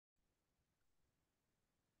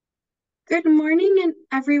Good morning,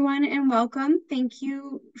 everyone, and welcome. Thank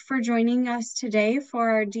you for joining us today for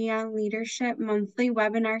our Dion Leadership Monthly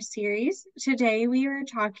Webinar Series. Today, we are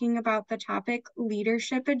talking about the topic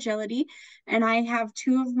Leadership Agility, and I have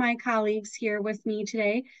two of my colleagues here with me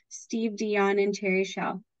today, Steve Dion and Terry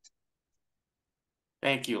Shell.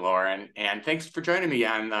 Thank you, Lauren, and thanks for joining me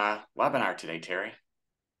on the webinar today, Terry.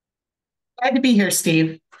 Glad to be here,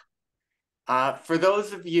 Steve. For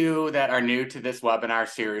those of you that are new to this webinar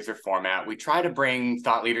series or format, we try to bring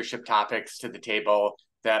thought leadership topics to the table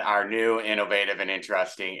that are new, innovative, and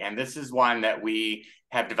interesting. And this is one that we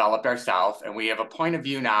have developed ourselves, and we have a point of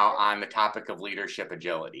view now on the topic of leadership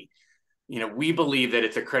agility. We believe that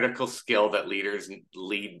it's a critical skill that leaders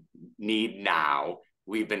need now.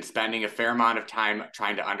 We've been spending a fair amount of time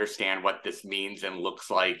trying to understand what this means and looks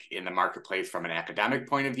like in the marketplace from an academic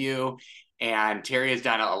point of view. And Terry has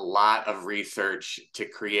done a lot of research to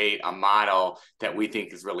create a model that we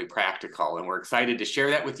think is really practical. And we're excited to share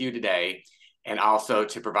that with you today and also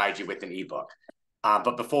to provide you with an ebook.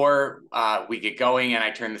 But before we get going and I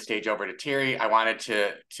turn the stage over to Terry, I wanted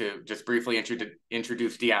to just briefly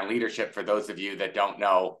introduce Dion Leadership for those of you that don't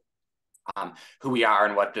know who we are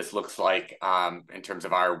and what this looks like in terms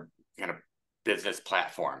of our kind of business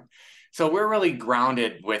platform. So we're really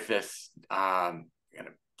grounded with this kind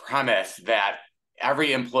of premise that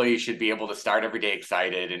every employee should be able to start every day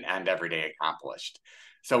excited and end every day accomplished.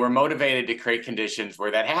 So we're motivated to create conditions where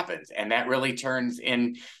that happens. And that really turns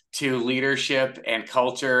into leadership and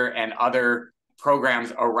culture and other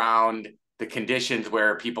programs around the conditions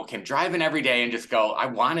where people can drive in every day and just go, I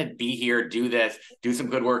want to be here, do this, do some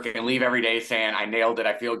good work, and leave every day saying, I nailed it,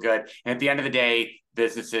 I feel good. And at the end of the day,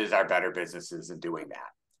 businesses are better businesses in doing that.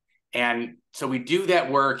 And so we do that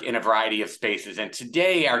work in a variety of spaces. And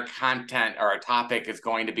today our content or our topic is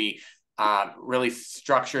going to be really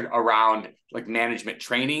structured around like management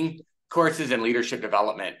training courses and leadership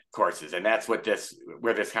development courses. And that's where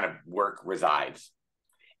this kind of work resides.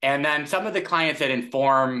 And then some of the clients that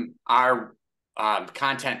inform our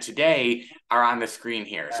content today are on the screen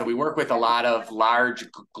here. So we work with a lot of large,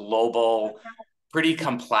 global, pretty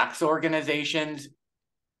complex organizations.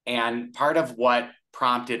 And part of what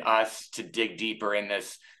prompted us to dig deeper in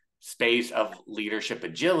this space of leadership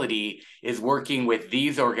agility is working with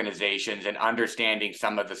these organizations and understanding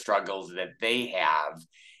some of the struggles that they have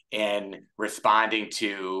in responding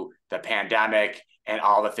to the pandemic and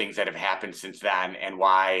all the things that have happened since then and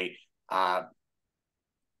why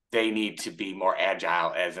they need to be more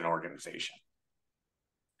agile as an organization.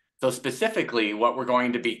 So specifically, what we're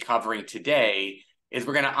going to be covering today is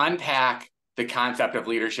we're going to unpack the concept of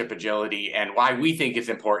leadership agility and why we think it's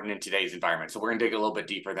important in today's environment. So we're going to dig a little bit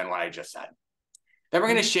deeper than what I just said. Then we're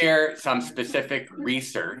going to share some specific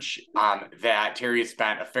research that Terry has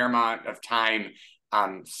spent a fair amount of time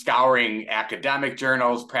scouring academic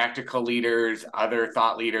journals, practical leaders, other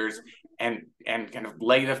thought leaders, and kind of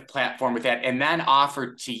lay the platform with that, and then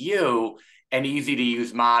offer to you an easy to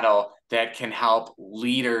use model that can help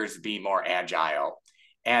leaders be more agile.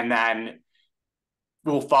 And then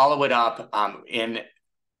we'll follow it up in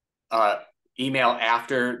email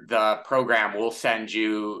after the program. We'll send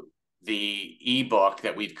you the ebook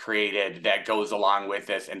that we've created that goes along with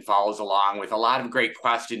this and follows along with a lot of great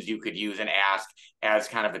questions you could use and ask as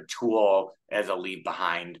kind of a tool as a leave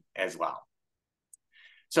behind as well.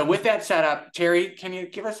 So with that set up, Terry, can you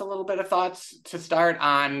give us a little bit of thoughts to start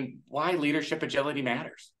on why leadership agility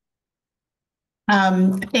matters?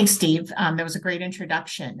 Thanks, Steve. That was a great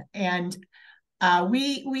introduction. And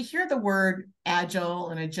we hear the word agile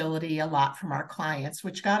and agility a lot from our clients,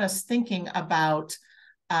 which got us thinking about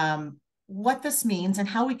what this means and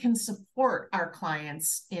how we can support our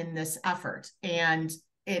clients in this effort. And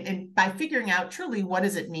by figuring out truly what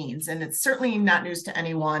does it means, and it's certainly not news to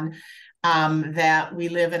anyone that we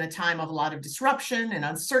live in a time of a lot of disruption and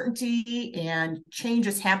uncertainty, and change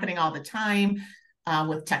is happening all the time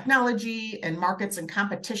with technology and markets and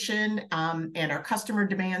competition, and our customer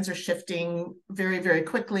demands are shifting very, very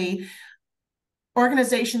quickly.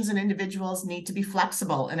 Organizations and individuals need to be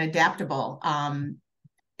flexible and adaptable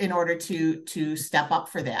in order to step up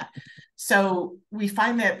for that. So we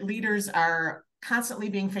find that leaders are constantly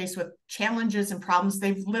being faced with challenges and problems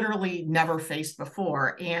they've literally never faced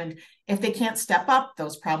before. And if they can't step up,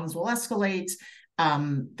 those problems will escalate.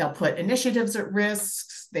 They'll put initiatives at risk,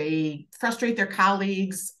 they frustrate their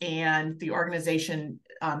colleagues, and the organization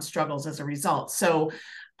struggles as a result. So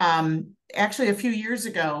actually, a few years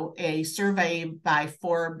ago, a survey by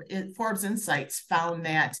Forbes Insights found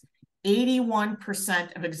that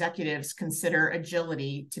 81% of executives consider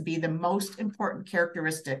agility to be the most important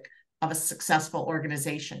characteristic of a successful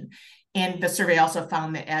organization. And the survey also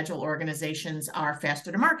found that agile organizations are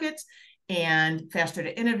faster to market and faster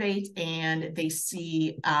to innovate, and they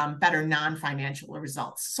see better non-financial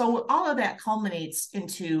results. So all of that culminates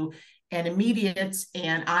into an immediate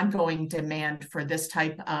and ongoing demand for this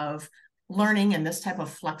type of learning and this type of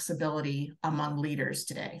flexibility among leaders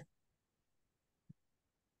today.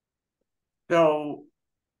 So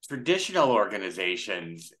traditional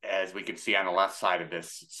organizations, as we can see on the left side of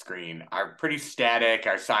this screen, are pretty static,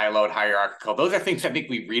 are siloed, hierarchical. Those are things I think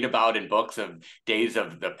we read about in books of days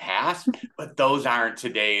of the past, but those aren't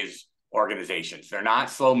today's organizations. They're not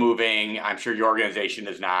slow moving. I'm sure your organization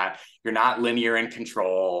is not. You're not linear in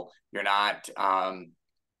control. You're not,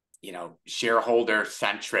 shareholder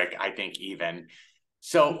centric, I think even.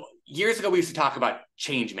 So years ago, we used to talk about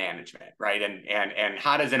change management, right? And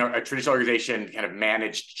how does a traditional organization kind of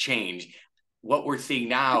manage change? What we're seeing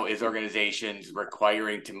now is organizations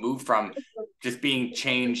requiring to move from just being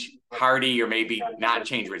change hardy or maybe not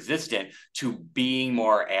change resistant to being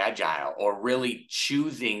more agile, or really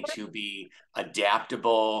choosing to be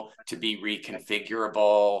adaptable, to be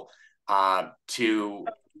reconfigurable, to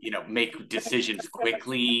make decisions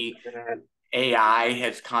quickly. AI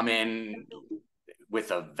has come in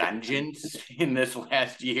with a vengeance in this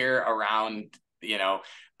last year around,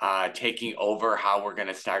 taking over how we're going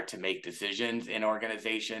to start to make decisions in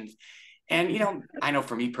organizations. And, I know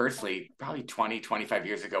for me personally, probably 20, 25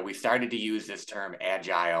 years ago, we started to use this term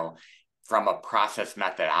agile from a process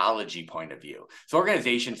methodology point of view. So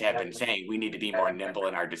organizations have been saying we need to be more nimble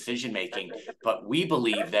in our decision making, but we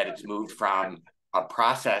believe that it's moved from a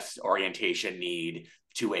process orientation need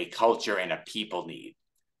to a culture and a people need.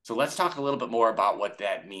 So let's talk a little bit more about what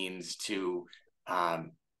that means in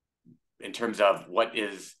terms of what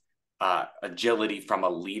is agility from a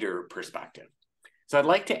leader perspective. So I'd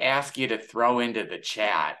like to ask you to throw into the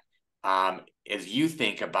chat, as you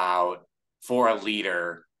think about, for a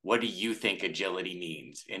leader, what do you think agility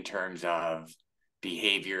means in terms of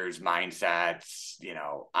behaviors, mindsets,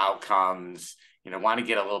 outcomes? Want to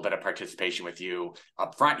get a little bit of participation with you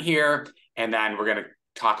up front here, and then we're going to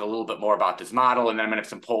talk a little bit more about this model, and then I'm going to have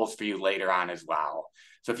some polls for you later on as well.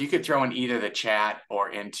 So if you could throw in either the chat or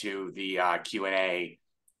into the Q&A,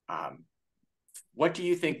 what do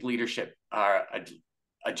you think leadership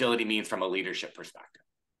agility means from a leadership perspective?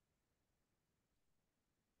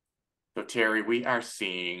 So Terry, we are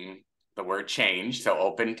seeing the word change,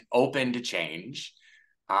 so open to change.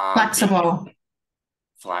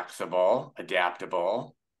 Flexible,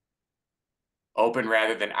 adaptable, open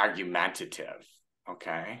rather than argumentative.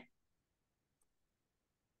 Okay.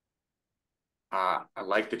 I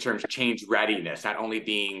like the term change readiness, not only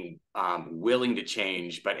being willing to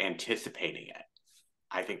change, but anticipating it.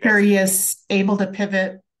 I think that's curious, able to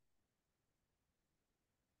pivot,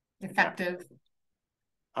 effective.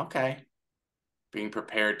 Okay. Being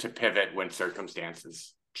prepared to pivot when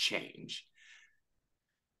circumstances change.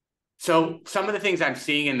 So some of the things I'm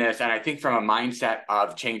seeing in this, and I think from a mindset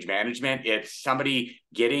of change management, it's somebody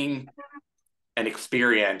getting an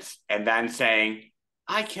experience and then saying,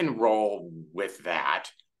 I can roll with that,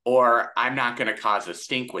 or I'm not going to cause a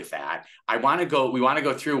stink with that. We want to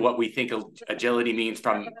go through what we think agility means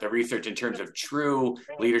from the research in terms of true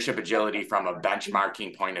leadership agility from a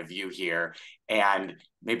benchmarking point of view here. And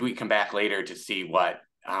maybe we come back later to see what,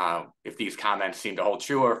 if these comments seem to hold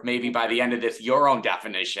true, or if maybe by the end of this, your own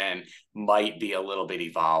definition might be a little bit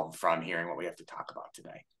evolved from hearing what we have to talk about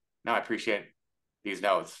today. No, I appreciate these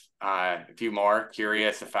notes. A few more: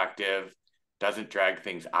 curious, effective, doesn't drag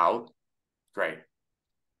things out. Great.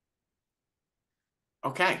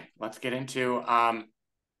 Okay, let's get into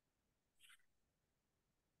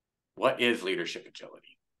what is leadership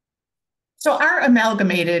agility? So our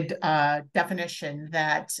amalgamated definition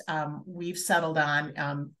that we've settled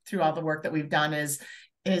on through all the work that we've done is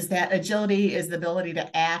that agility is the ability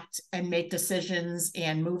to act and make decisions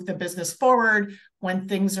and move the business forward when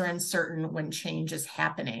things are uncertain, when change is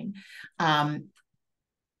happening.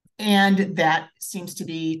 And that seems to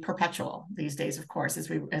be perpetual these days, of course,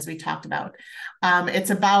 as we talked about.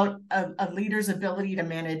 It's about a leader's ability to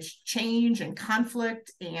manage change and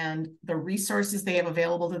conflict and the resources they have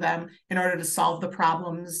available to them in order to solve the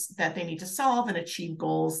problems that they need to solve and achieve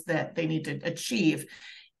goals that they need to achieve.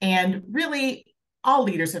 And really, all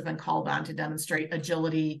leaders have been called on to demonstrate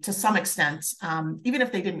agility to some extent, even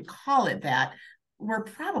if they didn't call it that. We're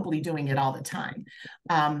probably doing it all the time.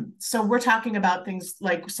 So we're talking about things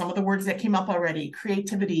like some of the words that came up already: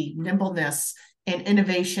 creativity, nimbleness, and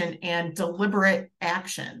innovation, and deliberate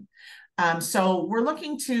action. So we're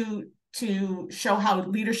looking to show how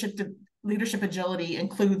leadership agility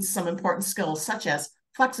includes some important skills such as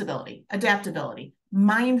flexibility, adaptability,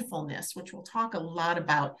 mindfulness, which we'll talk a lot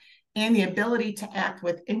about, and the ability to act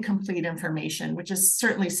with incomplete information, which is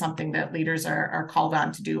certainly something that leaders are called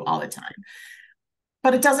on to do all the time.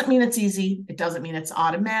 But it doesn't mean it's easy. It doesn't mean it's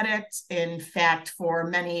automatic. In fact, for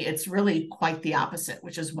many, it's really quite the opposite,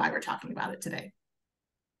 which is why we're talking about it today.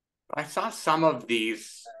 I saw some of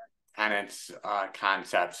these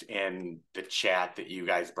concepts in the chat that you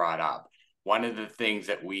guys brought up. One of the things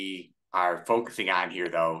that we are focusing on here,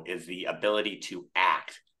 though, is the ability to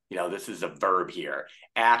act. This is a verb here,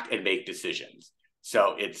 act and make decisions.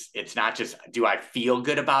 So it's not just, do I feel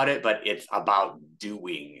good about it, but it's about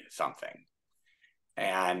doing something.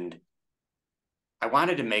 And I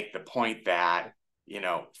wanted to make the point that,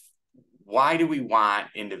 why do we want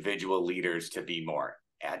individual leaders to be more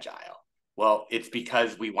agile? Well, it's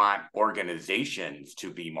because we want organizations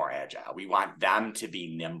to be more agile. We want them to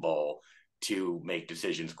be nimble, to make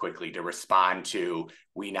decisions quickly, to respond to,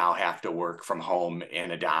 we now have to work from home in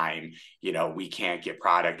a dime. We can't get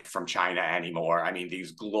product from China anymore. I mean,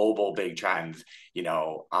 these global big trends,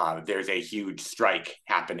 there's a huge strike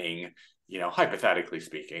happening, hypothetically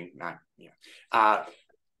speaking, not,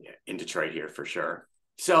 in Detroit here for sure.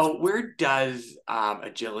 So where does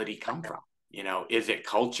agility come from? Is it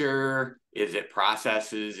culture? Is it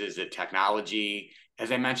processes? Is it technology?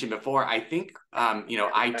 As I mentioned before, I think,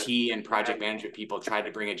 IT and project management people try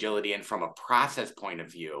to bring agility in from a process point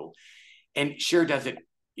of view. And sure, does it,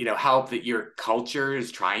 help that your culture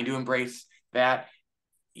is trying to embrace that?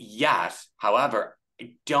 Yes. However,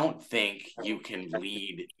 I don't think you can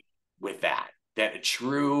lead with that a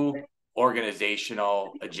true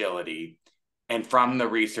organizational agility, and from the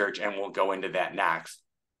research, and we'll go into that next,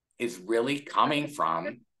 is really coming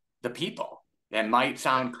from the people. That might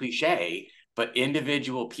sound cliche, but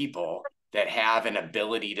individual people that have an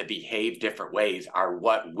ability to behave different ways are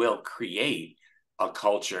what will create a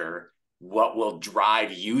culture, what will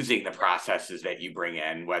drive using the processes that you bring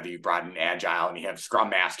in, whether you brought in agile and you have scrum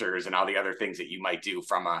masters and all the other things that you might do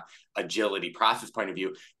from a agility process point of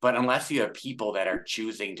view. But unless you have people that are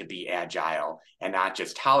choosing to be agile and not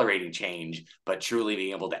just tolerating change, but truly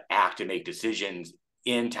being able to act and make decisions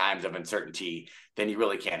in times of uncertainty, then you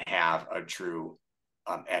really can't have a true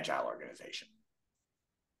agile organization.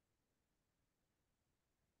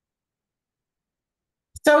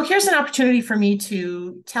 So here's an opportunity for me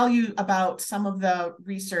to tell you about some of the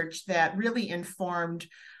research that really informed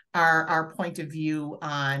our point of view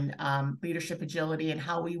on leadership agility and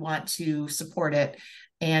how we want to support it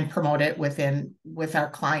and promote it with our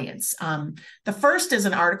clients. The first is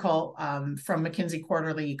an article from McKinsey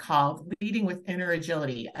Quarterly called Leading with Inner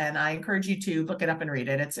Agility. And I encourage you to look it up and read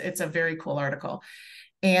it. It's a very cool article.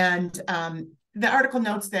 And the article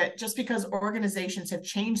notes that just because organizations have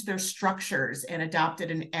changed their structures and adopted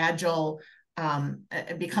an agile,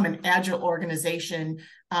 become an agile organization,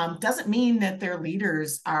 doesn't mean that their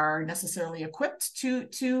leaders are necessarily equipped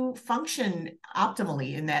to function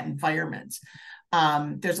optimally in that environment.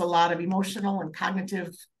 There's a lot of emotional and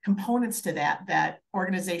cognitive components to that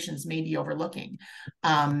organizations may be overlooking.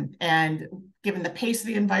 And given the pace of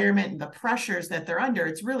the environment and the pressures that they're under,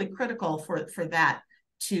 it's really critical for that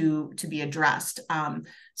to be addressed.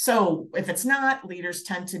 So if it's not, leaders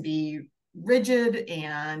tend to be rigid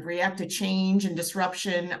and react to change and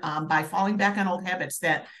disruption by falling back on old habits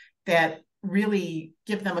that really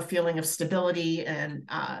give them a feeling of stability and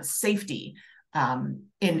safety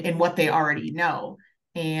in what they already know.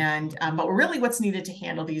 And but really what's needed to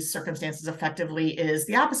handle these circumstances effectively is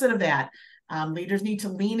the opposite of that. Leaders need to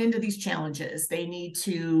lean into these challenges. They need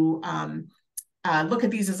to look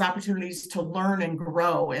at these as opportunities to learn and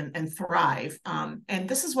grow and thrive. And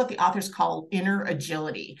this is what the authors call inner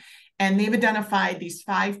agility. And they've identified these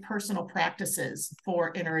 5 personal practices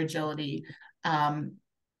for inner agility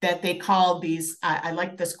that they call these, I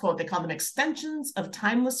like this quote, they call them extensions of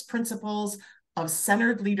timeless principles of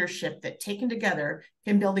centered leadership that taken together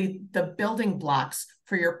can build the building blocks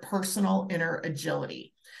for your personal inner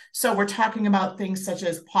agility. So we're talking about things such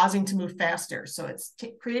as pausing to move faster. So it's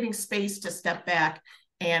creating space to step back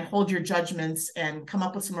and hold your judgments and come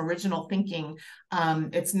up with some original thinking.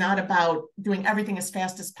 It's not about doing everything as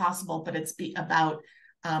fast as possible, but it's about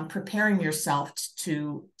preparing yourself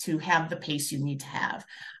to have the pace you need to have.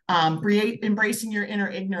 Embracing your inner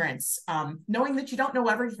ignorance, knowing that you don't know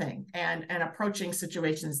everything and approaching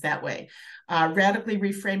situations that way. Radically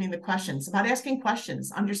reframing the questions, about asking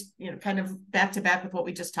questions, kind of back to back with what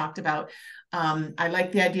we just talked about. I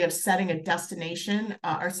like the idea of setting a destination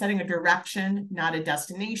or setting a direction, not a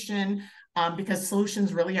destination, because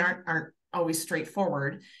solutions really aren't always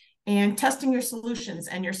straightforward. And testing your solutions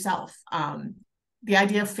and yourself. the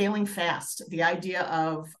idea of failing fast, the idea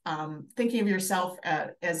of thinking of yourself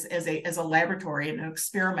as a laboratory and an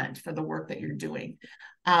experiment for the work that you're doing.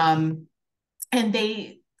 And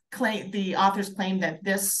the authors claim that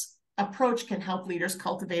this approach can help leaders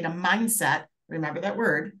cultivate a mindset, remember that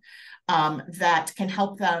word, that can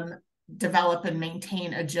help them develop and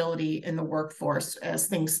maintain agility in the workforce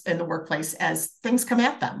in the workplace as things come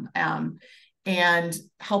at them, and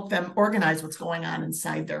help them organize what's going on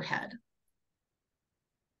inside their head.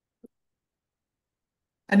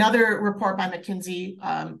 Another report by McKinsey,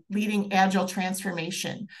 Leading Agile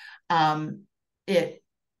Transformation,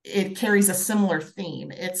 it carries a similar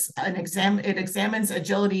theme. It examines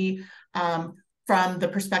agility from the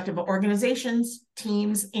perspective of organizations,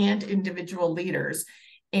 teams, and individual leaders.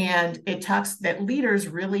 And it talks that leaders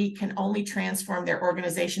really can only transform their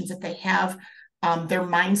organizations if they have their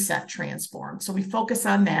mindset transformed. So we focus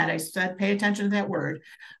on that. I said, pay attention to that word.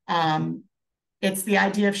 It's the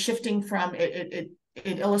idea of shifting from, it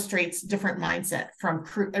illustrates different mindset, from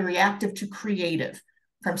reactive to creative,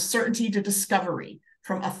 from certainty to discovery,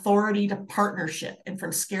 from authority to partnership, and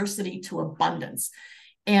from scarcity to abundance.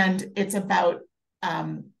 And it's about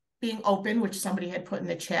being open, which somebody had put in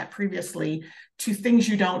the chat previously, to things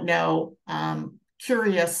you don't know,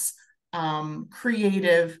 curious,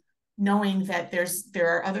 creative, knowing that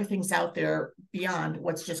there are other things out there beyond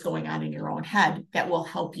what's just going on in your own head that will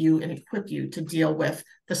help you and equip you to deal with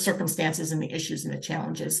the circumstances and the issues and the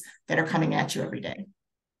challenges that are coming at you every day.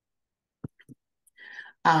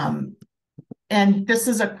 And this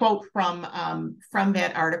is a quote from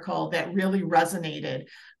that article that really resonated.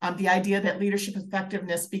 The idea that leadership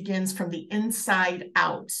effectiveness begins from the inside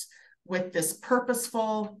out, with this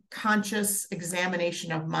purposeful, conscious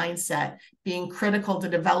examination of mindset being critical to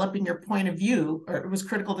developing your point of view, or it was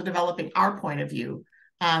critical to developing our point of view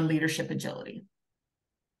on leadership agility.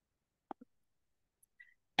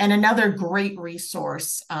 And another great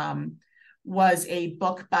resource was a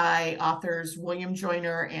book by authors William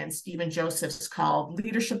Joyner and Stephen Josephs called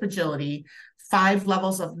Leadership Agility: 5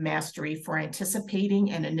 Levels of Mastery for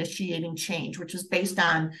Anticipating and Initiating Change, which is based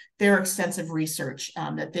on their extensive research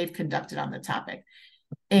that they've conducted on the topic.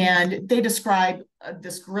 And they describe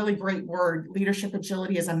this really great word, leadership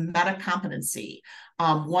agility, as a meta competency,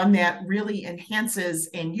 one that really enhances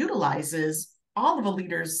and utilizes all of a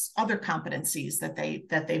leader's other competencies that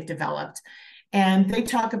they've developed. And they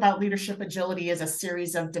talk about leadership agility as a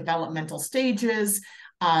series of developmental stages,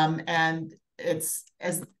 and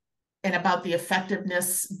about the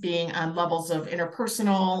effectiveness being on levels of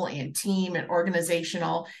interpersonal and team and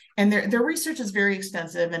organizational. And their research is very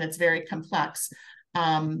extensive and it's very complex,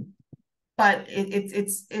 but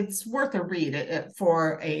it's worth a read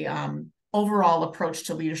for a overall approach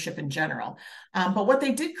to leadership in general. But what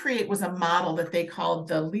they did create was a model that they called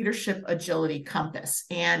the Leadership Agility Compass.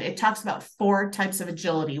 And it talks about 4 types of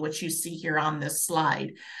agility, which you see here on this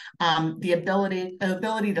slide. The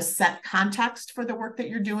ability to set context for the work that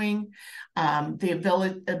you're doing,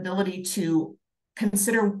 the ability to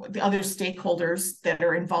consider the other stakeholders that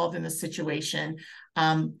are involved in the situation,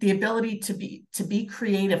 the ability to be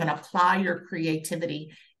creative and apply your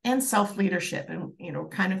creativity, and self-leadership. And,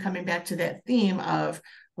 kind of coming back to that theme of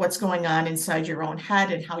what's going on inside your own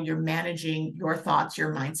head and how you're managing your thoughts,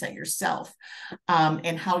 your mindset, yourself,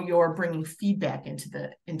 and how you're bringing feedback into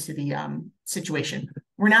the situation.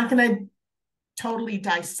 We're not going to totally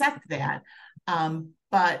dissect that,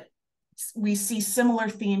 but we see similar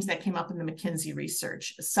themes that came up in the McKinsey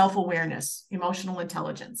research: self-awareness, emotional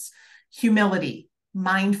intelligence, humility,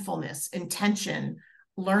 mindfulness, intention,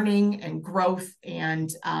 learning and growth,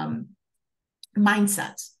 and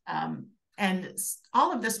mindset. And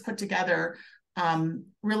all of this put together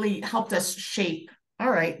really helped us shape,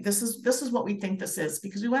 all right, this is what we think this is,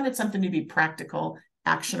 because we wanted something to be practical,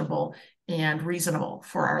 actionable, and reasonable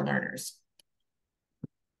for our learners.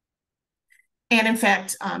 And in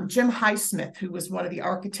fact, Jim Highsmith, who was one of the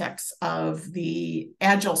architects of the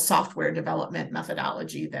Agile software development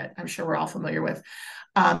methodology that I'm sure we're all familiar with,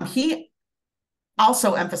 he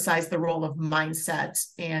also emphasized the role of mindset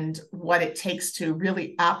and what it takes to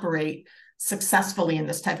really operate successfully in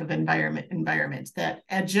this type of environment, that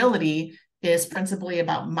agility is principally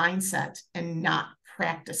about mindset and not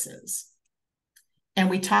practices. And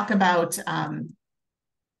we talk about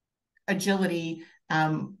agility.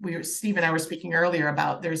 Steve and I were speaking earlier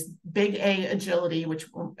about there's big A agility, which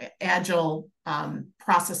agile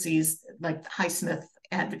processes like Highsmith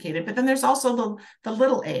advocated, but then there's also the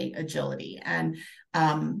little a agility, and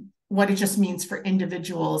what it just means for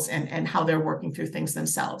individuals and how they're working through things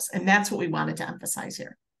themselves. And that's what we wanted to emphasize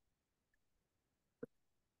here.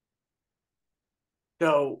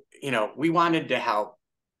 So, we wanted to help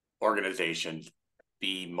organizations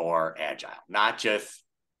be more agile, not just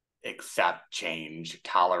accept change,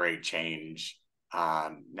 tolerate change,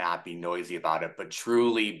 not be noisy about it, but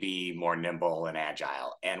truly be more nimble and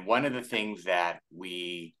agile. And one of the things that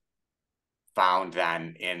we found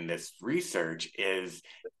then in this research is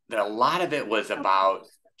that a lot of it was about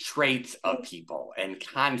traits of people and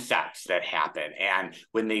concepts that happen. And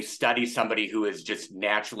when they study somebody who is just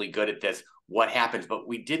naturally good at this, what happens? But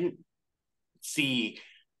we didn't see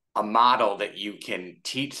a model that you can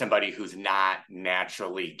teach somebody who's not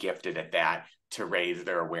naturally gifted at that to raise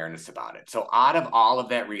their awareness about it. So out of all of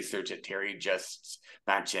that research that Terry just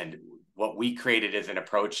mentioned, what we created is an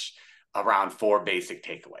approach around 4 basic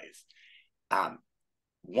takeaways.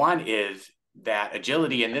 One is that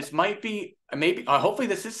agility, and this might be hopefully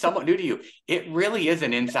this is somewhat new to you, it really is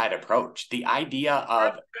an inside approach. The idea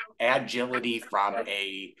of agility from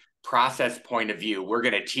a process point of view, we're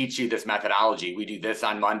going to teach you this methodology. We do this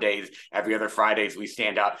on Mondays, every other Fridays we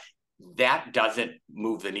stand up. That doesn't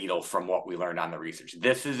move the needle from what we learned on the research.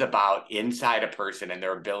 This is about inside a person and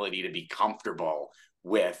their ability to be comfortable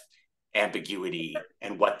with ambiguity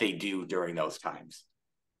and what they do during those times.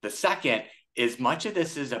 The second is much of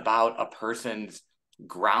this is about a person's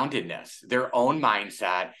groundedness, their own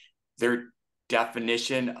mindset, their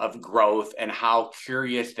definition of growth, and how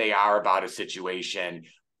curious they are about a situation.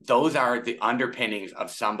 Those are the underpinnings of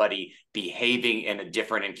somebody behaving in a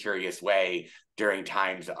different and curious way during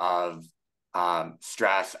times of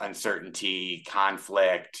stress, uncertainty,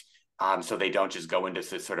 conflict, so they don't just go into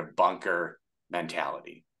this sort of bunker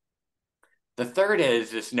mentality. The third is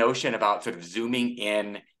this notion about sort of zooming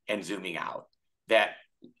in and zooming out, that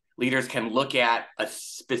leaders can look at a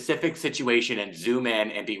specific situation and zoom in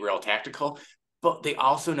and be real tactical, but they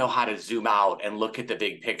also know how to zoom out and look at the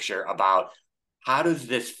big picture about how does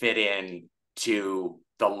this fit in to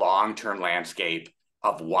the long-term landscape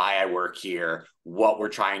of why I work here, what we're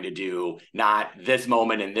trying to do, not this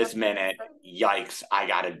moment in this minute, yikes, I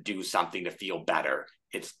got to do something to feel better.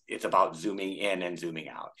 It's about zooming in and zooming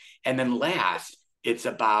out. And then last, it's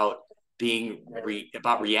about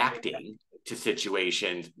reacting to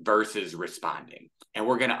situations versus responding. And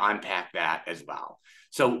we're going to unpack that as well.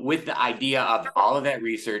 So with the idea of all of that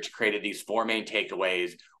research created these 4 main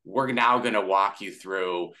takeaways, we're now going to walk you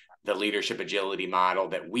through the leadership agility model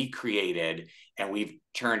that we created. And we've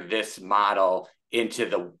turned this model into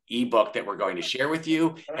the ebook that we're going to share with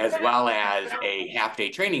you, as well as a half-day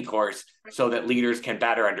training course so that leaders can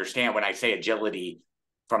better understand when I say agility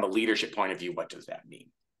from a leadership point of view, what does that mean?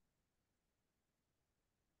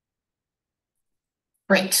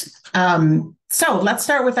 Great. So let's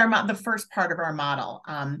start with the first part of our model.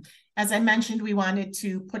 As I mentioned, we wanted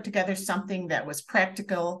to put together something that was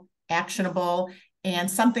practical, actionable,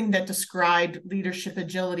 and something that described leadership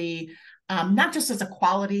agility, not just as a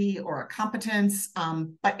quality or a competence,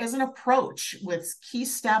 but as an approach with key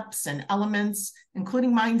steps and elements,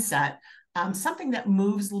 including mindset, something that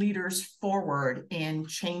moves leaders forward in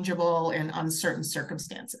changeable and uncertain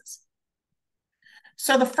circumstances.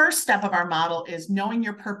 So the first step of our model is knowing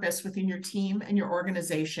your purpose within your team and your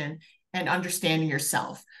organization and understanding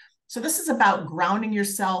yourself. So this is about grounding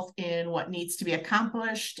yourself in what needs to be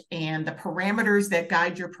accomplished and the parameters that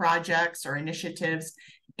guide your projects or initiatives,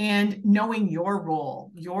 and knowing your role,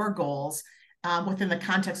 your goals within the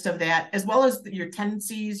context of that, as well as your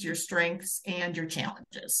tendencies, your strengths, and your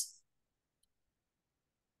challenges.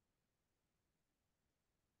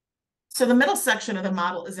 So the middle section of the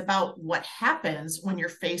model is about what happens when you're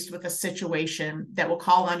faced with a situation that will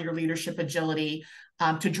call on your leadership agility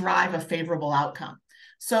to drive a favorable outcome.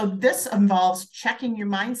 So this involves checking your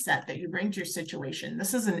mindset that you bring to your situation.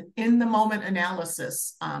 This is an in-the-moment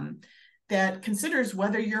analysis that considers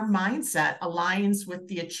whether your mindset aligns with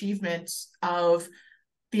the achievement of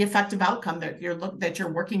the effective outcome that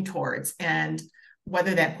you're working towards, and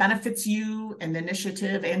whether that benefits you and the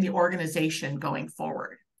initiative and the organization going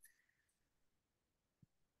forward.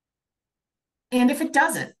 And if it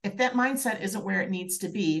doesn't, if that mindset isn't where it needs to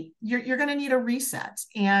be, you're going to need a reset.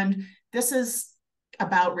 And this is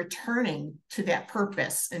about returning to that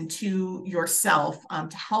purpose and to yourself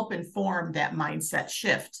to help inform that mindset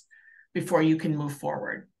shift before you can move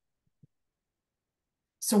forward.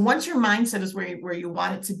 So once your mindset is where you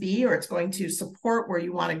want it to be, or it's going to support where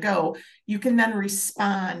you want to go, you can then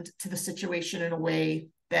respond to the situation in a way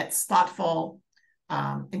that's thoughtful,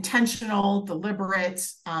 intentional, deliberate,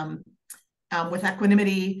 with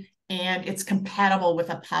equanimity, and it's compatible with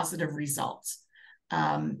a positive result.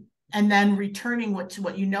 And then returning to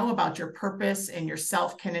what you know about your purpose and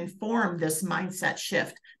yourself can inform this mindset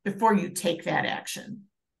shift before you take that action.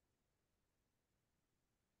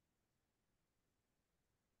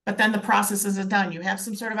 But then the process isn't done. You have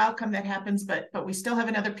some sort of outcome that happens, but we still have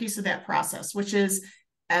another piece of that process, which is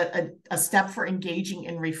a step for engaging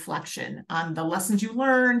in reflection on the lessons you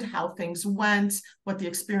learned, how things went, what the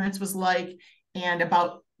experience was like, and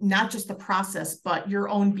about not just the process, but your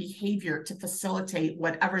own behavior to facilitate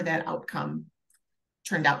whatever that outcome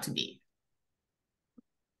turned out to be.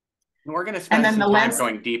 And we're going to spend some time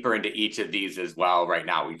going deeper into each of these as well right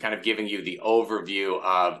now. We're kind of giving you the overview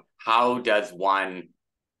of how does one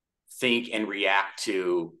think and react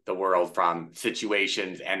to the world from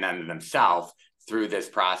situations and then themselves through this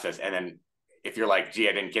process. And then if you're like, gee,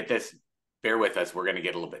 I didn't get this, bear with us. We're going to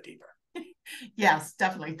get a little bit deeper. Yes,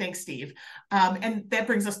 definitely. Thanks, Steve. And that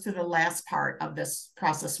brings us to the last part of this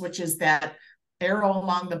process, which is that arrow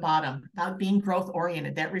along the bottom about being growth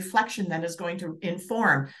oriented. That reflection then is going to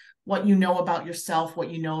inform what you know about yourself, what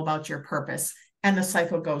you know about your purpose, and the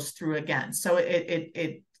cycle goes through again. So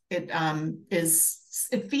it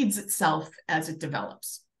feeds itself as it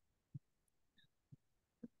develops.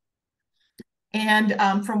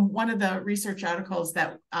 And from one of the research articles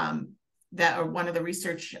that are one of the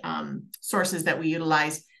research sources that we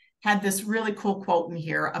utilize had this really cool quote in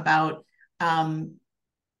here about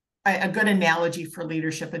a good analogy for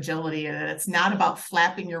leadership agility, and it's not about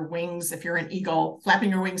flapping your wings. If you're an eagle,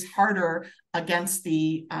 flapping your wings harder against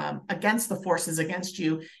the forces against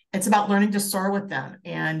you. It's about learning to soar with them.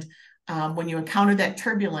 And when you encounter that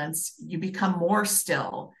turbulence, you become more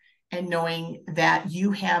still and knowing that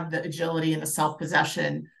you have the agility and the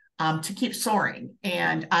self-possession to keep soaring.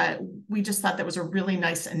 And we just thought that was a really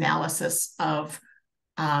nice analysis of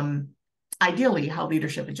ideally how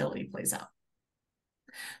leadership agility plays out.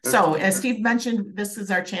 So as Steve mentioned, this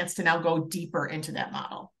is our chance to now go deeper into that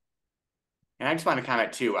model. And I just want to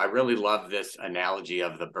comment too, I really love this analogy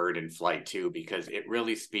of the bird in flight too, because it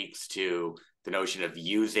really speaks to the notion of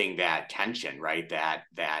using that tension, right? That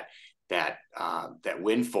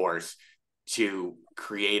wind force to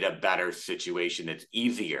create a better situation that's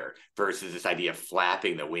easier versus this idea of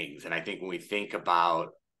flapping the wings. And I think when we think about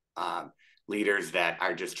leaders that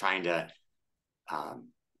are just trying to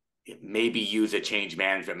maybe use a change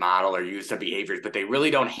management model or use some behaviors, but they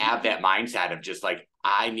really don't have that mindset of just like,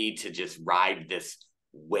 I need to just ride this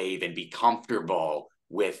wave and be comfortable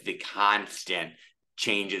with the constant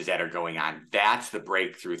changes that are going on. That's the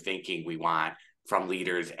breakthrough thinking we want from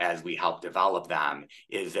leaders as we help develop them,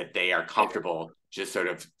 is that they are comfortable just sort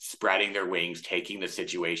of spreading their wings, taking the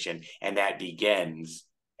situation. And that begins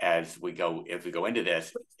as we go into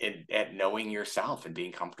this at knowing yourself and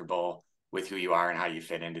being comfortable with who you are and how you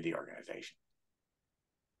fit into the organization.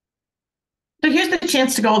 So here's the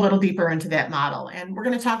chance to go a little deeper into that model. And we're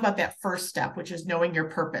going to talk about that first step, which is knowing your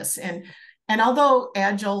purpose. And although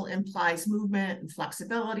agile implies movement and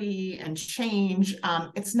flexibility and change,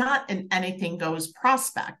 it's not an anything goes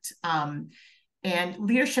prospect. And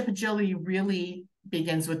leadership agility really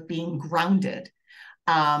begins with being grounded.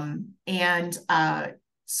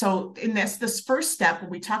 So in this first step, when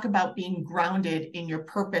we talk about being grounded in your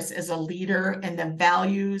purpose as a leader and the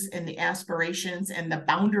values and the aspirations and the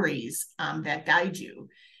boundaries that guide you.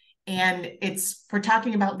 And we're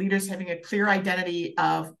talking about leaders having a clear identity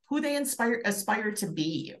of who they aspire to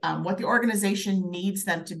be, what the organization needs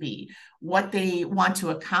them to be, what they want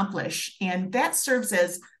to accomplish. And that serves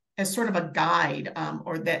as sort of a guide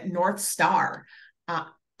or that North Star,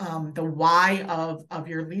 the why of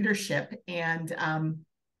your leadership. And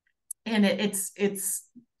it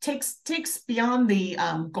takes beyond the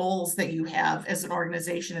goals that you have as an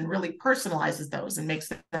organization and really personalizes those and makes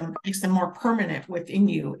them more permanent within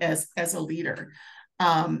you as a leader.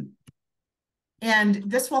 And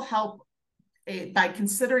this will help by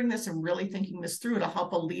considering this and really thinking this through. It'll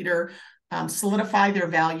help a leader solidify their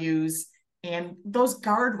values and those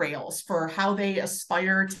guardrails for how they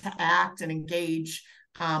aspire to act and engage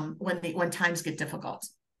when times get difficult.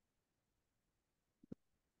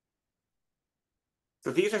 So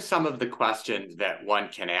these are some of the questions that one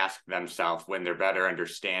can ask themselves when they're better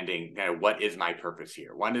understanding, what is my purpose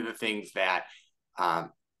here? One of the things that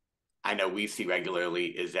I know we see regularly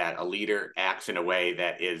is that a leader acts in a way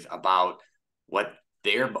that is about what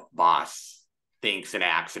their boss thinks and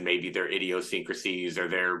acts, and maybe their idiosyncrasies or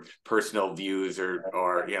their personal views,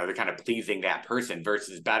 or they're kind of pleasing that person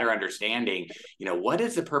versus better understanding, what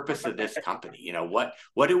is the purpose of this company?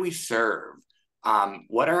 What do we serve?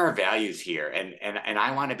 What are our values here? And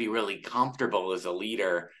I want to be really comfortable as a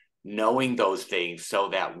leader knowing those things so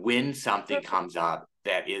that when something comes up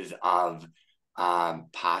that is of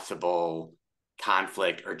possible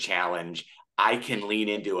conflict or challenge, I can lean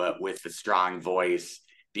into it with a strong voice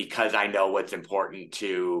because I know what's important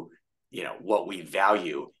to, what we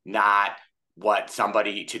value, not what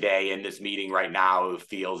somebody today in this meeting right now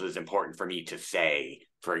feels is important for me to say,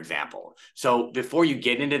 for example. So before you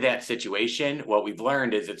get into that situation, what we've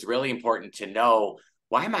learned is it's really important to know,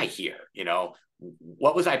 why am I here? You know,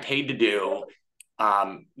 what was I paid to do?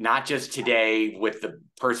 Not just today with the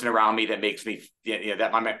person around me that makes me,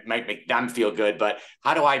 that might make them feel good, but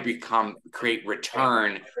how do I create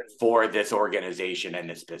return for this organization and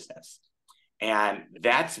this business? And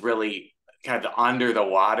that's really kind of the under the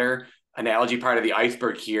water analogy, part of the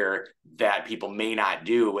iceberg here, that people may not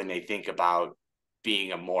do when they think about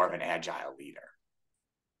being more of an agile leader.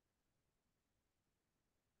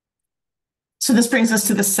 So this brings us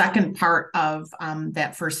to the second part of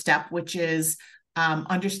that first step, which is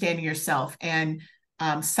understanding yourself. And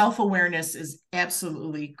self-awareness is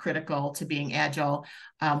absolutely critical to being agile.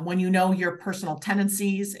 When you know your personal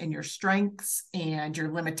tendencies and your strengths and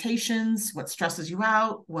your limitations, what stresses you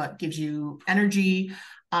out, what gives you energy,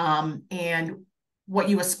 and what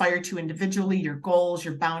you aspire to individually, your goals,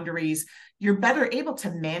 your boundaries, you're better able to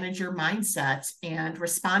manage your mindset and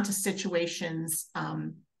respond to situations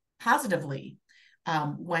positively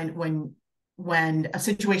when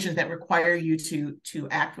situations that require you to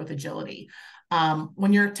act with agility.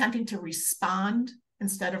 When you're attempting to respond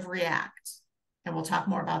instead of react, and we'll talk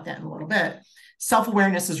more about that in a little bit,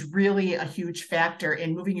 self-awareness is really a huge factor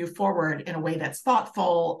in moving you forward in a way that's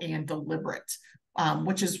thoughtful and deliberate,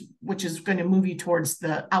 which is going to move you towards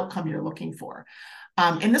the outcome you're looking for.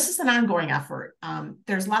 And this is an ongoing effort.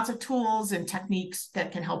 There's lots of tools and techniques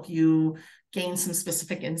that can help you gain some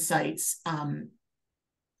specific insights.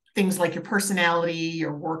 Things like your personality,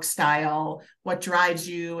 your work style, what drives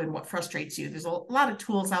you and what frustrates you. There's a lot of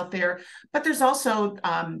tools out there, but there's also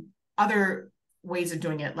other ways of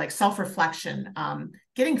doing it, like self-reflection,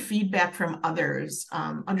 getting feedback from others,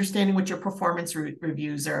 understanding what your performance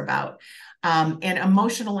reviews are about. And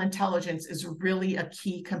emotional intelligence is really a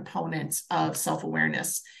key component of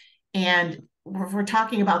self-awareness. And we're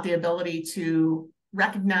talking about the ability to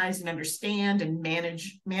recognize and understand and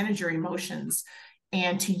manage your emotions,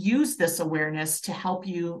 and to use this awareness to help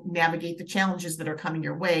you navigate the challenges that are coming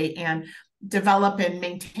your way and develop and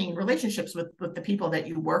maintain relationships with the people that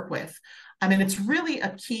you work with. I mean, it's really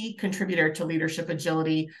a key contributor to leadership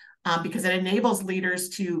agility because it enables leaders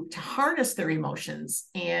to harness their emotions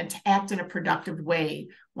and to act in a productive way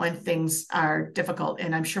when things are difficult.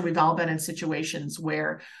 And I'm sure we've all been in situations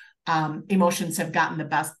where emotions have gotten the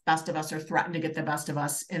best of us or threatened to get the best of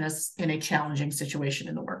us in a challenging situation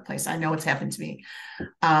in the workplace. I know it's happened to me.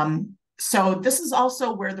 So this is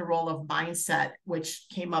also where the role of mindset, which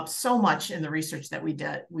came up so much in the research that we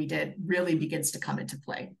did really begins to come into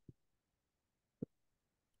play.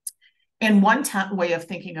 And one way of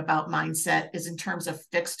thinking about mindset is in terms of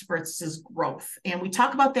fixed versus growth. And we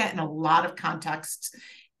talk about that in a lot of contexts.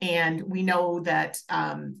 And we know that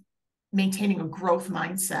maintaining a growth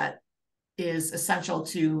mindset is essential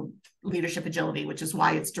to leadership agility, which is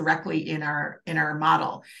why it's directly in our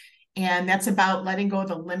model. And that's about letting go of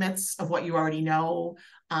the limits of what you already know,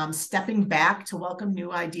 stepping back to welcome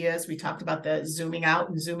new ideas. We talked about the zooming out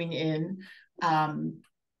and zooming in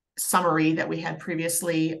summary that we had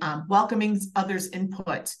previously, welcoming others'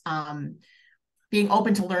 input, being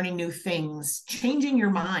open to learning new things, changing your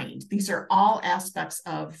mind. These are all aspects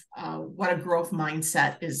of what a growth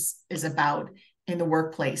mindset is about in the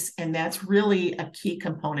workplace. And that's really a key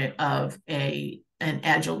component of an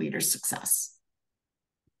agile leader's success.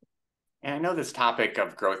 And I know this topic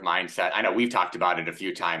of growth mindset, I know we've talked about it a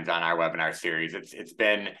few times on our webinar series. It's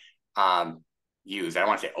been used, I don't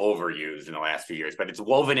want to say overused in the last few years, but it's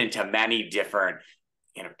woven into many different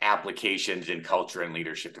applications in culture and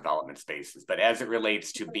leadership development spaces. But as it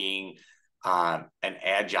relates to being an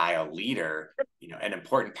agile leader, an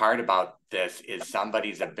important part about this is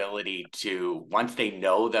somebody's ability to, once they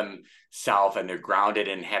know themselves and they're grounded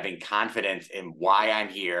in having confidence in why I'm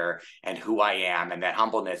here and who I am and that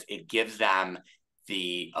humbleness, it gives them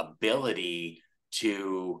the ability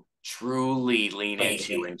to truly lean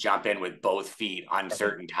into and jump in with both feet,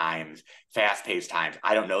 uncertain times, fast-paced times.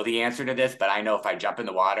 I don't know the answer to this, but I know if I jump in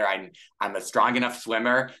the water, I'm a strong enough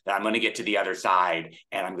swimmer that I'm going to get to the other side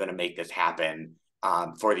and I'm going to make this happen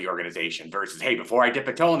for the organization, versus, hey, before I dip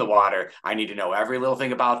a toe in the water, I need to know every little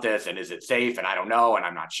thing about this, and is it safe, and I don't know, and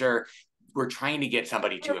I'm not sure. We're trying to get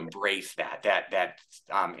somebody to embrace that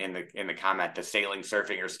in the comment, the sailing,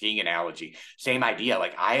 surfing, or skiing analogy, same idea.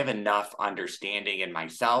 Like, I have enough understanding in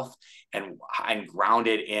myself and I'm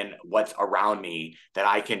grounded in what's around me that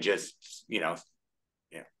I can just,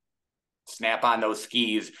 snap on those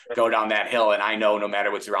skis, go down that hill, and I know no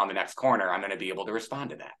matter what's around the next corner, I'm going to be able to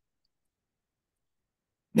respond to that.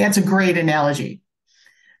 That's a great analogy.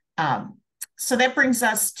 so that brings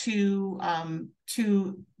us to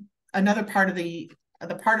another part of the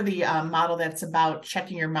model that's about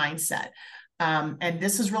checking your mindset. And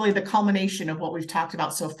this is really the culmination of what we've talked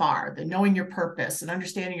about so far, the knowing your purpose and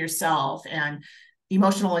understanding yourself and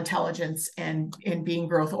emotional intelligence and being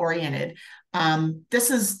growth oriented.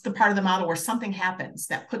 This is the part of the model where something happens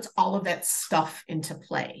that puts all of that stuff into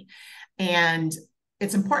play. And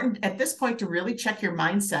it's important at this point to really check your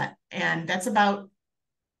mindset. And that's about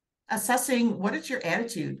assessing what is your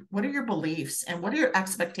attitude, what are your beliefs, and what are your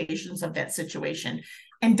expectations of that situation.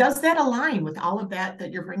 And does that align with all of that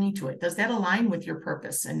you're bringing to it? Does that align with your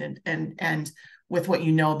purpose and with what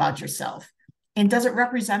you know about yourself? And does it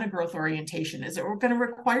represent a growth orientation? Is it going to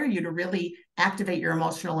require you to really activate your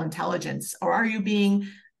emotional intelligence, or are you being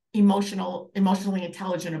emotionally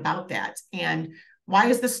intelligent about that? And why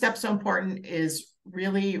is this step so important is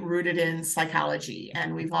really rooted in psychology.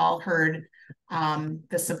 And we've all heard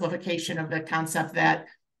the simplification of the concept that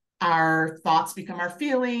our thoughts become our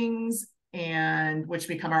feelings, and which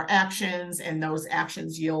become our actions, and those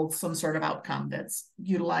actions yield some sort of outcome that's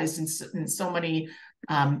utilized in so many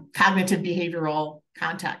cognitive behavioral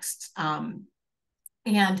contexts. And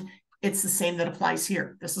it's the same that applies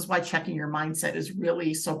here. This is why checking your mindset is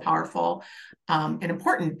really so powerful and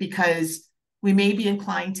important, because we may be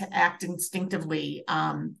inclined to act instinctively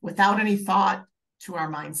without any thought to our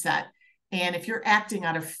mindset. And if you're acting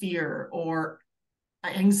out of fear or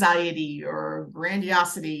anxiety or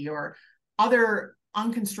grandiosity or other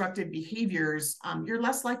unconstructive behaviors, you're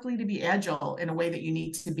less likely to be agile in a way that you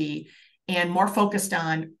need to be, and more focused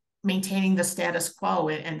on maintaining the status quo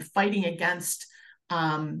and fighting against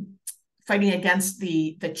the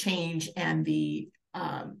change and the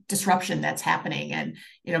disruption that's happening. And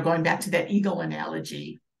going back to that eagle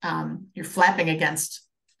analogy, you're flapping against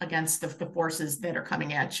the forces that are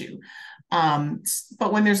coming at you.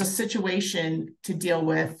 But when there's a situation to deal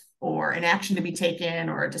with, or an action to be taken,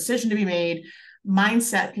 or a decision to be made,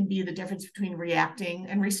 mindset can be the difference between reacting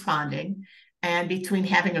and responding, and between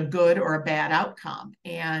having a good or a bad outcome.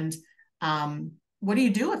 And what do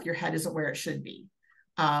you do if your head isn't where it should be?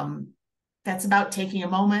 That's about taking a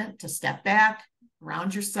moment to step back,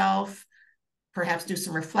 ground yourself, perhaps do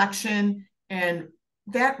some reflection, and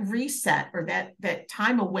that reset, or that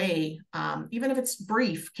time away, even if it's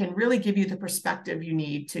brief, can really give you the perspective you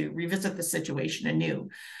need to revisit the situation anew.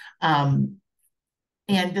 And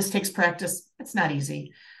this takes practice. It's not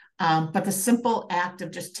easy. But the simple act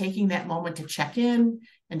of just taking that moment to check in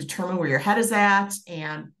and determine where your head is at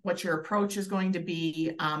and what your approach is going to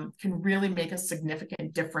be can really make a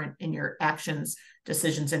significant difference in your actions,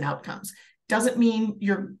 decisions, and outcomes. Doesn't mean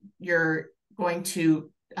you're going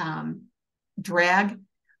to drag.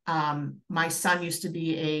 My son used to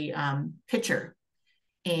be a pitcher,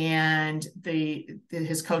 and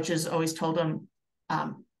his coaches always told him,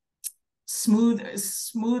 slow is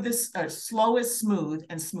smooth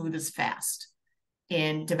and smooth is fast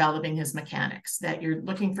in developing his mechanics. That you're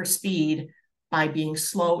looking for speed by being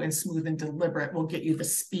slow and smooth and deliberate will get you the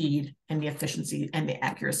speed and the efficiency and the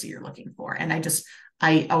accuracy you're looking for. And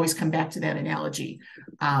I always come back to that analogy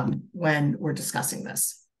when we're discussing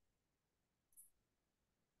this.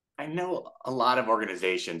 I know a lot of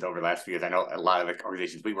organizations over the last few years, I know a lot of the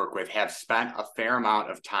organizations we work with have spent a fair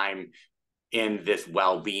amount of time in this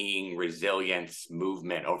well-being resilience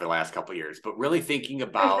movement over the last couple of years, but really thinking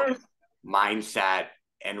about mindset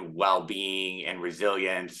and well-being and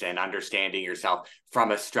resilience and understanding yourself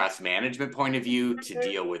from a stress management point of view to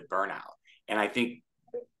deal with burnout. And I think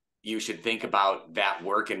you should think about that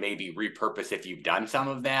work and maybe repurpose, if you've done some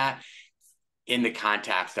of that, in the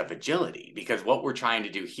context of agility, because what we're trying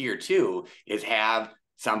to do here too is have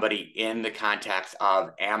somebody in the context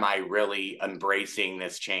of, am I really embracing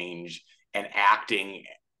this change and acting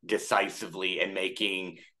decisively and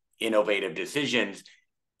making innovative decisions?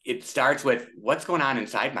 It starts with what's going on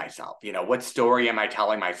inside myself. What story am I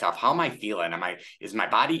telling myself? How am I feeling? Is my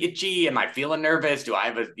body itchy? Am I feeling nervous? Do I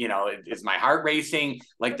have is my heart racing?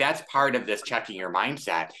 Like, that's part of this checking your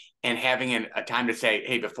mindset and having a time to say,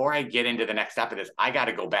 hey, before I get into the next step of this, I got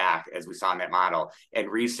to go back, as we saw in that model, and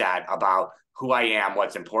reset about who I am,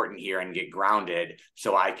 what's important here, and get grounded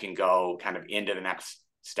so I can go kind of into the next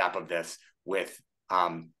step of this with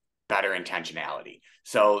better intentionality.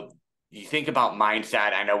 So you think about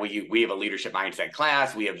mindset. I know we have a leadership mindset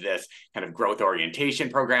class. We have this kind of growth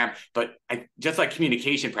orientation program, but just like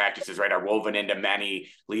communication practices, right, are woven into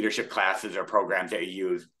many leadership classes or programs that you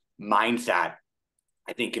use, mindset,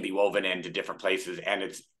 I think, can be woven into different places, and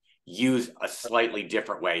it's used a slightly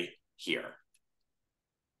different way here.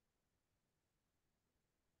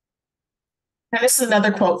 And this is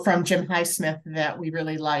another quote from Jim Highsmith that we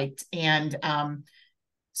really liked. And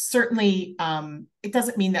certainly, it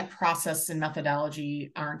doesn't mean that process and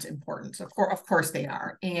methodology aren't important. Of course they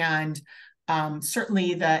are. And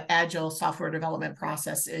certainly the agile software development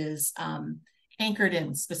process is anchored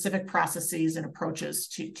in specific processes and approaches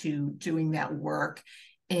to doing that work.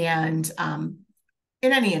 And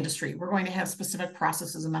in any industry, we're going to have specific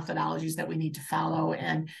processes and methodologies that we need to follow.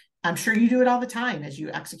 And I'm sure you do it all the time as you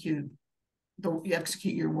execute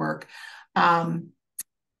your work.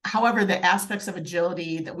 However, the aspects of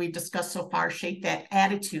agility that we've discussed so far shape that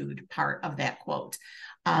attitude part of that quote.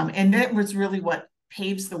 And that was really what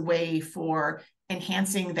paves the way for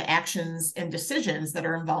enhancing the actions and decisions that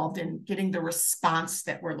are involved in getting the response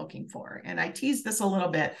that we're looking for. And I teased this a little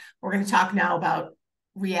bit. We're going to talk now about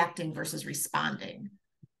reacting versus responding.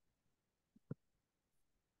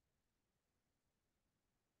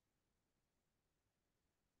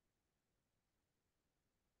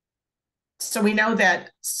 So we know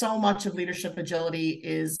that so much of leadership agility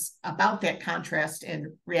is about that contrast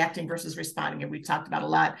in reacting versus responding, and we've talked about a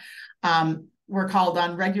lot. We're called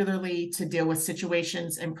on regularly to deal with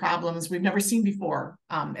situations and problems we've never seen before,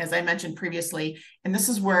 as I mentioned previously. And this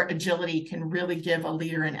is where agility can really give a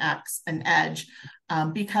leader an edge,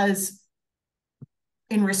 because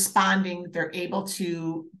in responding, they're able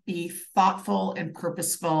to be thoughtful and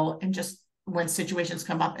purposeful and just when situations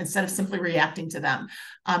come up, instead of simply reacting to them.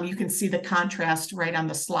 You can see the contrast right on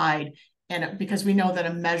the slide. And because we know that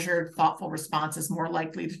a measured, thoughtful response is more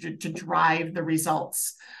likely to drive the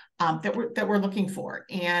results that we're looking for.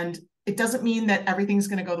 And it doesn't mean that everything's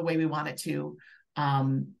going to go the way we want it to.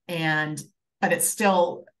 But it's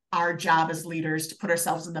still our job as leaders to put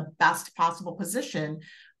ourselves in the best possible position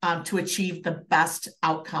to achieve the best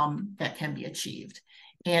outcome that can be achieved.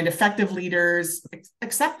 And effective leaders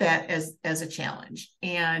accept that as a challenge.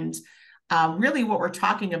 And really what we're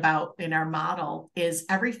talking about in our model is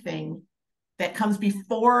everything that comes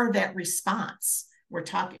before that response. We're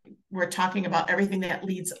talking about everything that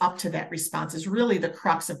leads up to that response is really the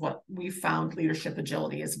crux of what we found leadership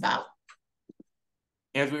agility is about.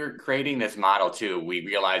 As we were creating this model too, we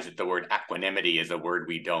realized that the word equanimity is a word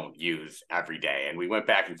we don't use every day. And we went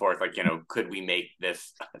back and forth, like, could we make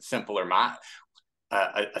this simpler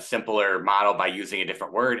a simpler model by using a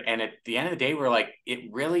different word? And at the end of the day, we're like, it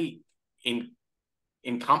really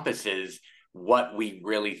encompasses what we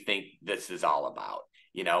really think this is all about.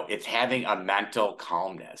 It's having a mental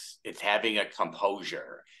calmness. It's having a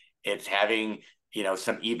composure. It's having,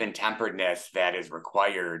 some even-temperedness that is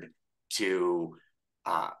required to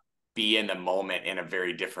be in the moment in a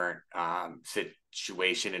very different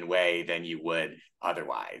situation and way than you would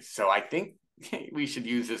otherwise. So I think we should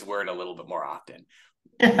use this word a little bit more often.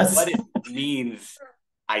 Yes. What it means,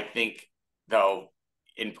 I think, though,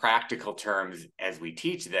 in practical terms, as we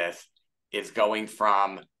teach this, is going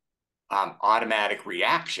from automatic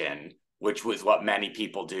reaction, which was what many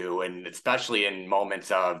people do, and especially in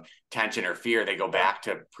moments of tension or fear, they go back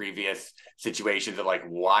to previous situations of like,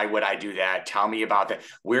 why would I do that? Tell me about that.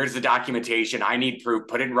 Where's the documentation? I need proof.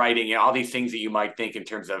 Put it in writing. All these things that you might think in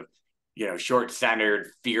terms of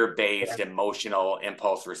short-centered, fear-based, emotional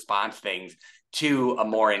impulse response things, to a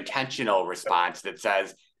more intentional response that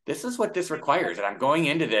says, this is what this requires. And I'm going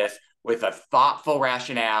into this with a thoughtful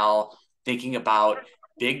rationale, thinking about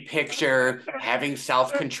big picture, having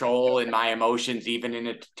self-control in my emotions, even in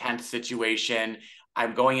a tense situation.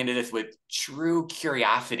 I'm going into this with true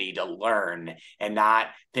curiosity to learn and not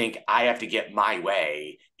think I have to get my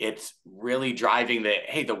way. It's really driving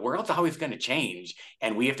hey, the world's always going to change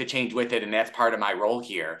and we have to change with it. And that's part of my role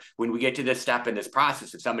here. When we get to this step in this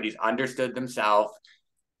process, if somebody's understood themselves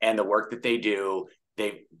and the work that they do,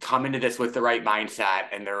 they come into this with the right mindset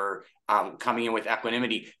and they're coming in with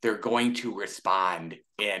equanimity, they're going to respond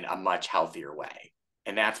in a much healthier way.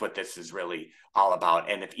 And that's what this is really all about.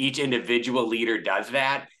 And if each individual leader does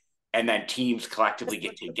that, and then teams collectively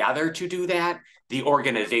get together to do that, the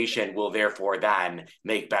organization will therefore then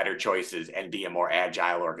make better choices and be a more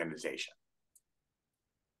agile organization.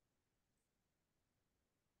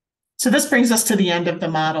 So this brings us to the end of the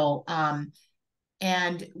model.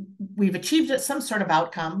 And we've achieved some sort of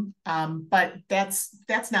outcome, but that's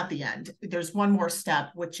not the end. There's one more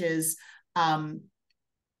step, which is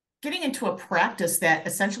getting into a practice that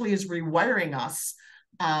essentially is rewiring us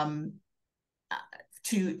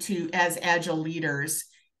to as agile leaders.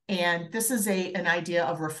 And this is an idea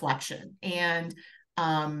of reflection. And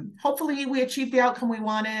hopefully we achieved the outcome we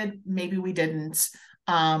wanted. Maybe we didn't.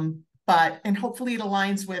 And hopefully it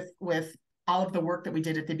aligns with all of the work that we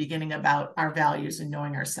did at the beginning about our values and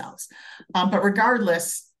knowing ourselves. But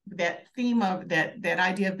regardless, that theme of that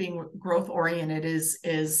idea of being growth oriented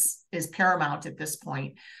is paramount at this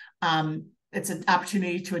point. It's an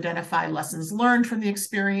opportunity to identify lessons learned from the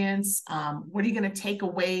experience. What are you going to take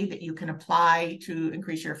away that you can apply to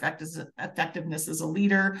increase your effectiveness as a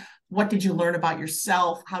leader? What did you learn about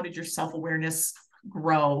yourself? How did your self-awareness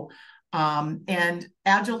grow? And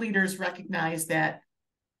Agile leaders recognize that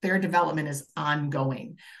their development is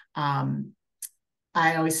ongoing.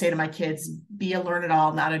 I always say to my kids, be a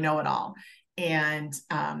learn-it-all, not a know-it-all. And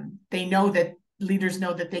they know that leaders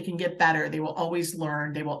know that they can get better. They will always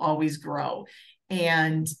learn. They will always grow.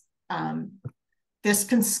 And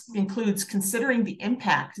this includes considering the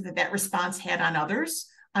impact that response had on others,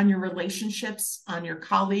 on your relationships, on your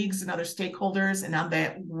colleagues and other stakeholders, and on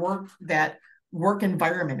that work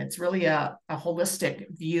environment. It's really a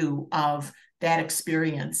holistic view of that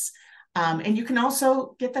experience. And you can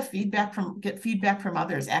also get feedback from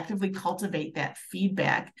others, actively cultivate that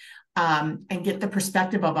feedback, and get the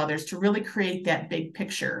perspective of others to really create that big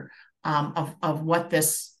picture of what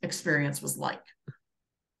this experience was like.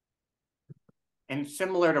 And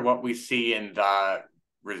similar to what we see in the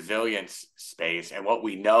resilience space, and what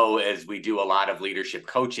we know as we do a lot of leadership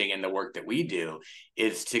coaching in the work that we do,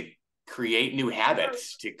 is to create new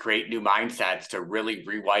habits, to create new mindsets, to really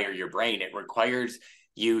rewire your brain. It requires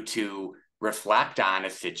you to reflect on a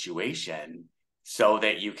situation so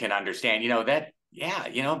that you can understand,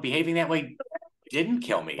 behaving that way didn't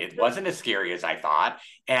kill me. It wasn't as scary as I thought.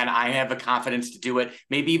 And I have the confidence to do it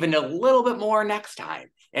maybe even a little bit more next time.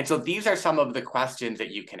 And so these are some of the questions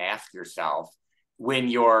that you can ask yourself when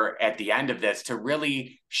you're at the end of this, to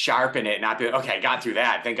really sharpen it, not be, okay, I got through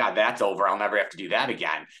that. Thank God that's over. I'll never have to do that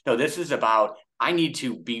again. No, this is about, I need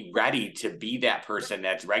to be ready to be that person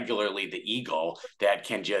that's regularly the eagle that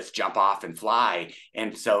can just jump off and fly.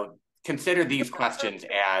 And so consider these questions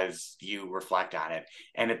as you reflect on it.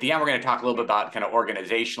 And at the end, we're going to talk a little bit about kind of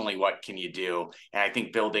organizationally, what can you do? And I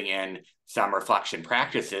think building in some reflection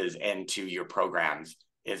practices into your programs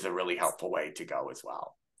is a really helpful way to go as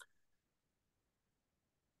well.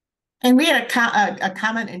 And we had a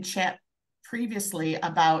comment in chat previously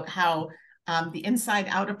about how the inside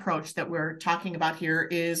out approach that we're talking about here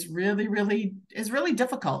is really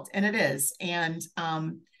difficult, and it is. And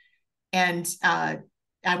I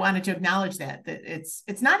wanted to acknowledge that it's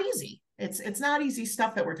not easy. It's not easy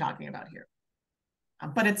stuff that we're talking about here,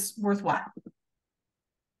 but it's worthwhile.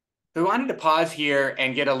 We wanted to pause here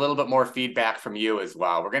and get a little bit more feedback from you as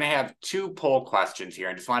well. We're going to have 2 poll questions here,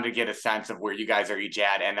 and just wanted to get a sense of where you guys are each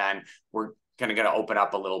at. And then we're going to open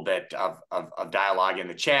up a little bit of dialogue in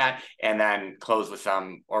the chat, and then close with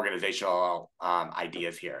some organizational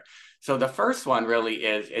ideas here. So the first one really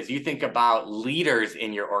is, as you think about leaders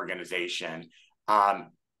in your organization,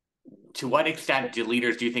 to what extent do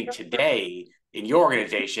you think today in your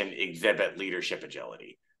organization exhibit leadership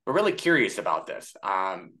agility? We're really curious about this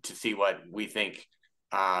to see what we think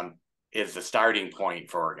is the starting point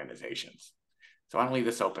for organizations. So I want to leave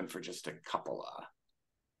this open for just a couple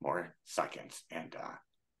more seconds.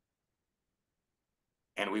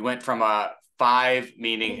 And we went from a 5,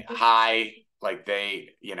 meaning high, like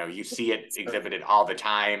you see it exhibited all the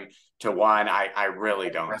time, to 1, I really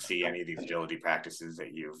don't see any of these agility practices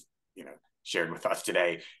that you've shared with us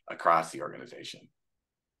today across the organization.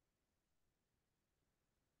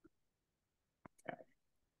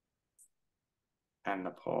 And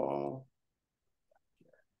the poll.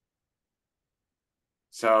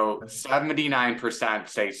 So 79%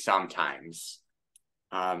 say sometimes.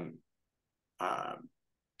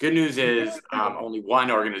 Good news is only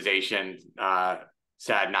 1 organization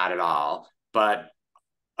said not at all, but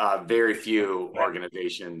very few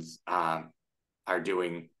organizations are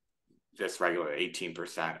doing this regularly,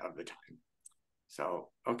 18% of the time. So,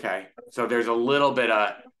 okay. So there's a little bit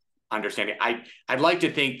of understanding. I'd like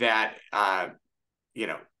to think that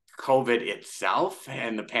COVID itself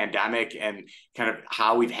and the pandemic and kind of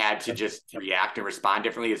how we've had to just react and respond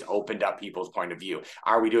differently has opened up people's point of view.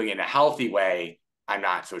 Are we doing it in a healthy way? I'm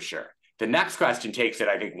not so sure. The next question takes it,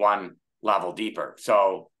 I think, 1 level deeper.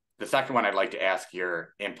 So the second one I'd like to ask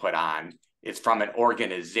your input on is, from an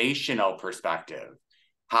organizational perspective,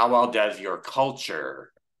 how well does your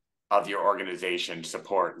culture of your organization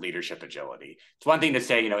support leadership agility? It's one thing to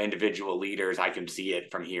say, individual leaders, I can see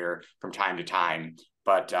it from here from time to time,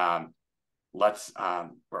 but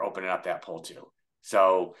we're opening up that poll too.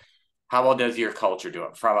 So how well does your culture do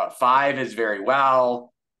it? From a 5 is very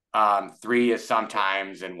well, 3 is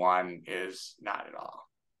sometimes, and 1 is not at all.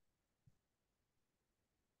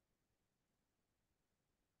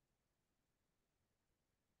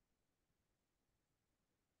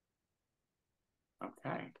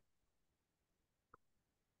 Okay.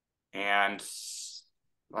 And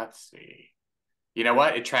let's see. You know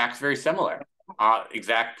what? It tracks very similar,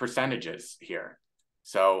 exact percentages here.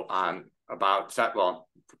 So about, well,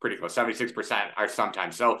 pretty close, 76% are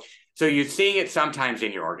sometimes. So you're seeing it sometimes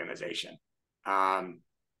in your organization.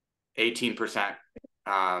 18%,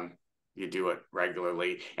 you do it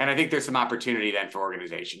regularly. And I think there's some opportunity then for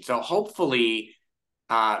organization. So hopefully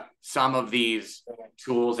some of these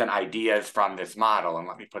tools and ideas from this model, and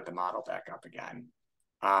let me put the model back up again,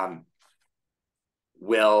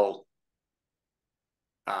 will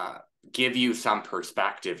give you some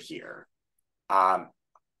perspective here.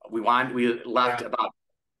 We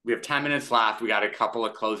have 10 minutes left. We got a couple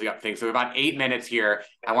of closing up things. So about 8 minutes here.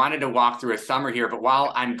 I wanted to walk through a summary here, but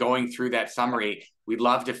while I'm going through that summary, we'd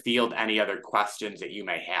love to field any other questions that you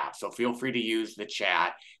may have. So feel free to use the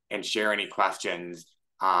chat and share any questions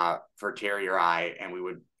for Terry or I, and we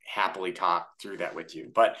would happily talk through that with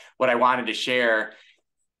you. But what I wanted to share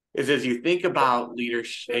is, as you think about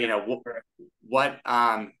leadership, you know, what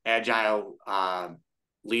agile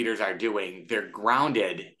leaders are doing, they're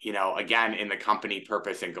grounded, you know, again, in the company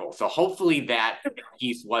purpose and goal. So hopefully that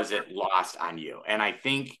piece wasn't lost on you. And I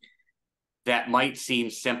think that might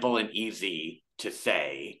seem simple and easy to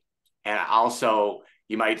say. And also,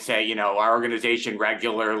 you might say, you know, our organization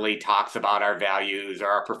regularly talks about our values, or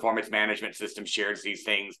our performance management system shares these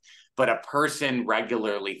things, but a person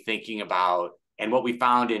regularly thinking about, and what we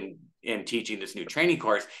found in teaching this new training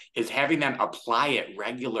course is having them apply it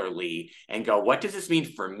regularly and go, what does this mean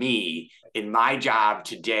for me in my job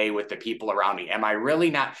today with the people around me? Am I really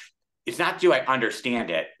not, it's not, do I understand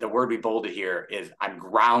it? The word we bolded here is I'm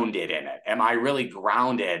grounded in it. Am I really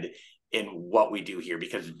grounded in what we do here?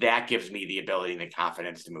 Because that gives me the ability and the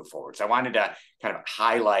confidence to move forward. So I wanted to kind of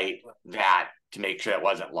highlight that to make sure that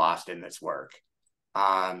wasn't lost in this work.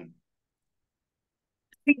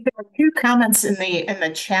 I think there were two comments in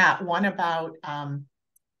the chat. One about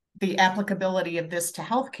the applicability of this to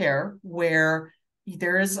healthcare, where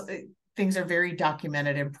there is things are very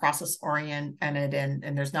documented and process oriented,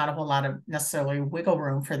 and there's not a whole lot of necessarily wiggle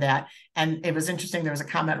room for that. And it was interesting. There was a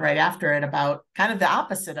comment right after it about kind of the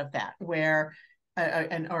opposite of that, where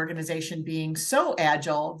an organization being so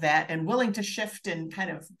agile that and willing to shift and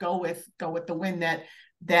kind of go with the wind,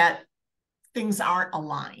 that things aren't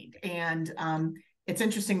aligned. And it's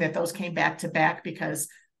interesting that those came back to back, because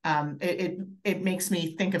it makes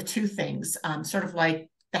me think of two things, sort of like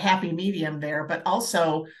the happy medium there, but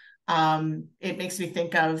also it makes me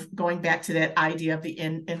think of going back to that idea of the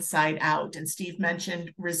inside out. And Steve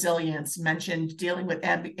mentioned resilience, mentioned dealing with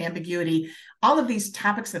ambiguity, all of these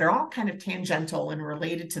topics that are all kind of tangential and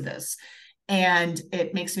related to this. And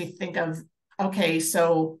it makes me think of, okay,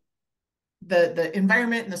 so the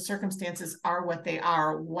environment and the circumstances are what they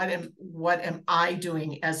are. What am I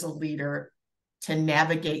doing as a leader to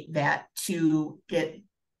navigate that, to get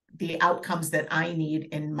the outcomes that I need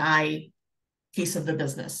in my piece of the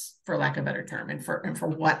business, for lack of a better term, and for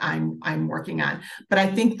what I'm working on. But I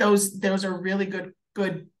think those are really good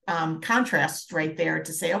contrasts right there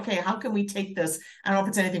to say, okay, how can we take this? I don't know if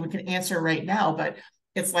it's anything we can answer right now, but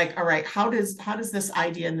it's like, all right, how does this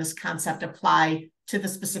idea and this concept apply to the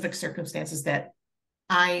specific circumstances that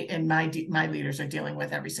I and my leaders are dealing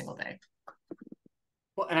with every single day?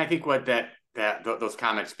 Well, and I think what those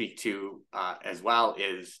comments speak to as well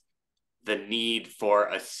is the need for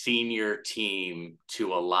a senior team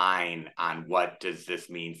to align on what does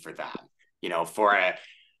this mean for them. You know, for a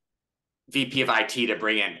VP of IT to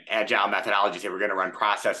bring in agile methodology, say we're going to run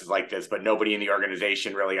processes like this, but nobody in the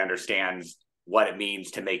organization really understands what it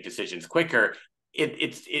means to make decisions quicker.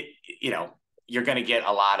 It's you know, you're going to get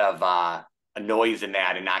a lot of a noise in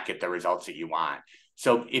that and not get the results that you want.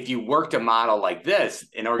 So if you worked a model like this,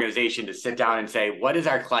 an organization to sit down and say, what is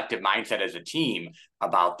our collective mindset as a team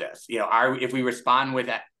about this? You know, if we respond with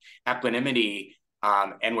equanimity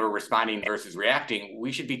and we're responding versus reacting,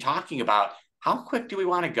 we should be talking about how quick do we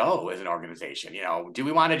want to go as an organization? You know, do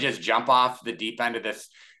we want to just jump off the deep end of this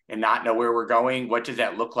and not know where we're going? What does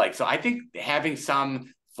that look like? So I think having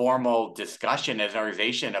some formal discussion as an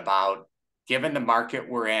organization about, given the market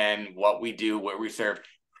we're in, what we do, what we serve,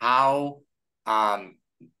 how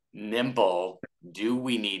nimble do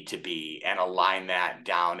we need to be, and align that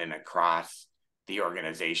down and across the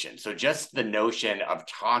organization. So just the notion of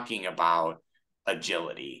talking about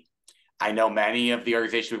agility. I know many of the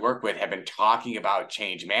organizations we work with have been talking about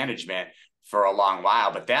change management for a long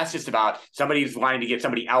while, but that's just about somebody's wanting to get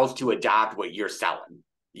somebody else to adopt what you're selling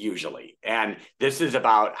usually. And this is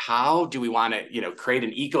about how do we want to, you know, create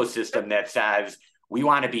an ecosystem that says we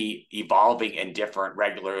want to be evolving and different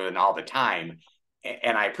regularly and all the time.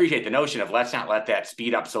 And I appreciate the notion of let's not let that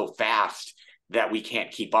speed up so fast that we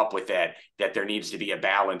can't keep up with it, that there needs to be a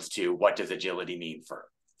balance to what does agility mean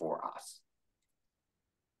for us.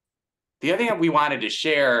 The other thing that we wanted to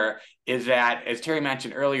share is that, as Terry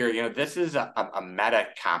mentioned earlier, this is a meta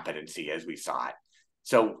competency as we saw it.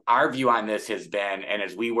 So our view on this has been, and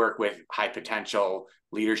as we work with high potential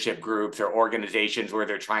leadership groups or organizations where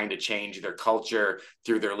they're trying to change their culture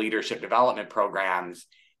through their leadership development programs,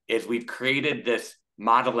 is we've created this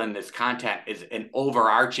model and this content is an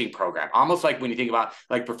overarching program, almost like when you think about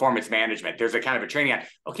like performance management. There's a kind of a training on,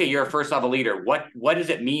 okay, you're a first level leader. What does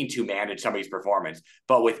it mean to manage somebody's performance?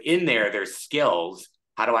 But within there's skills.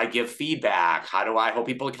 How do I give feedback? How do I hold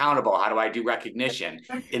people accountable? How do I do recognition?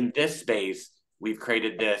 In this space, we've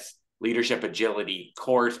created this leadership agility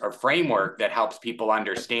course or framework that helps people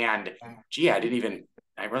understand, gee, I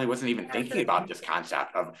really wasn't even thinking about this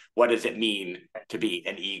concept of what does it mean to be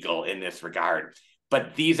an eagle in this regard.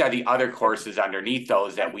 But these are the other courses underneath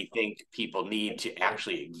those that we think people need to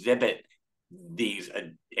actually exhibit these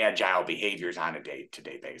agile behaviors on a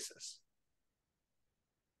day-to-day basis.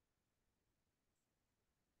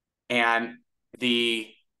 And the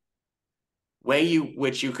way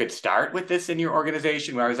which you could start with this in your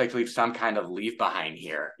organization, we always like to leave some kind of leave behind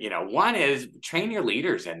here. One is train your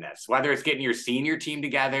leaders in this, whether it's getting your senior team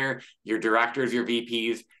together, your directors, your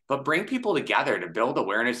VPs, but bring people together to build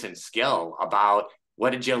awareness and skill about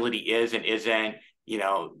what agility is and isn't.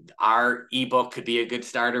 Our ebook could be a good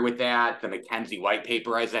starter with that. The McKinsey white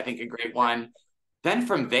paper is, I think, a great one. Then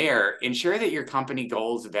from there, ensure that your company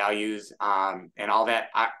goals, values, and all that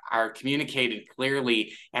are communicated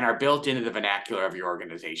clearly and are built into the vernacular of your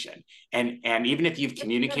organization. And even if you've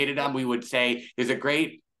communicated them, we would say there's a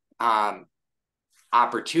great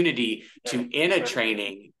opportunity to, in a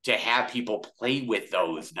training, to have people play with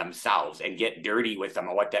those themselves and get dirty with them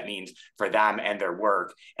and what that means for them and their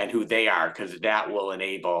work and who they are, because that will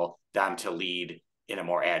enable them to lead in a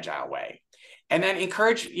more agile way. And then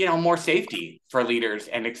encourage, more safety for leaders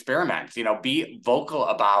and experiments. Be vocal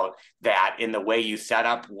about that in the way you set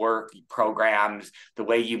up work programs, the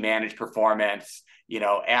way you manage performance,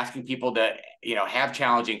 asking people to, have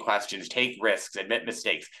challenging questions, take risks, admit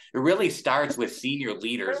mistakes. It really starts with senior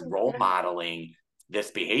leaders role modeling this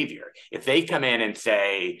behavior. If they come in and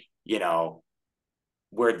say,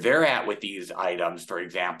 where they're at with these items, for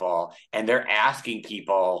example, and they're asking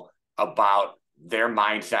people about their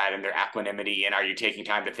mindset and their equanimity, and are you taking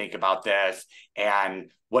time to think about this, and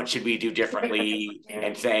what should we do differently,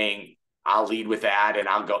 and saying, I'll lead with that and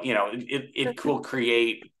I'll go, it will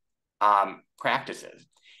create practices.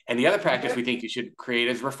 And the other practice we think you should create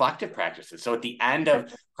is reflective practices. So at the end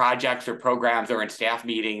of projects or programs or in staff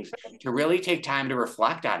meetings, to really take time to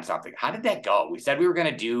reflect on something. How did that go? We said we were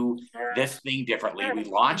going to do this thing differently. We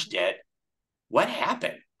launched it. What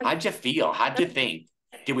happened? How'd you feel? How'd you think?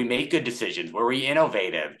 Did we make good decisions? Were we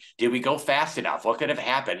innovative? Did we go fast enough? What could have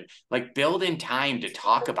happened? Like, build in time to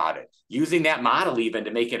talk about it, using that model even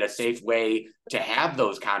to make it a safe way to have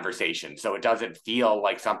those conversations so it doesn't feel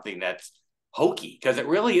like something that's hokey, because it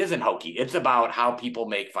really isn't hokey. It's about how people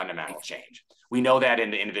make fundamental change. We know that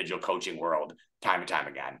in the individual coaching world time and time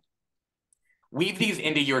again. Weave these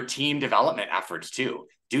into your team development efforts too.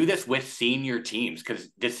 Do this with senior teams, because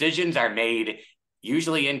decisions are made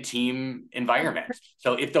usually in team environments.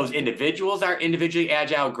 So if those individuals are individually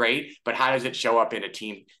agile, great, but how does it show up in a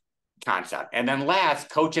team concept? And then last,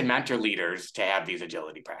 coach and mentor leaders to have these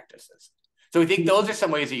agility practices. So we think those are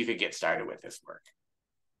some ways that you could get started with this work.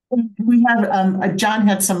 We have, John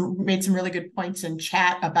made some really good points in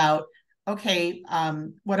chat about, okay,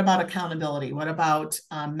 what about accountability? What about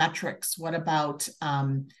metrics? What about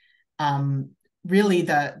really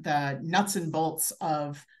the nuts and bolts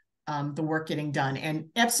of the work getting done? And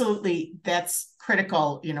absolutely, that's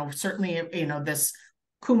critical. Certainly, this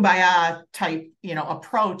kumbaya type,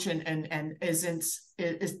 approach and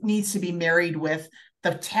needs to be married with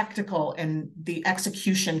the tactical and the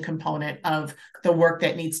execution component of the work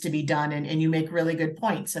that needs to be done. And you make really good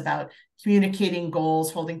points about communicating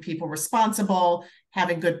goals, holding people responsible,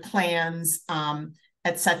 having good plans,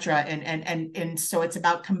 et cetera. And so it's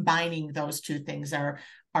about combining those two things,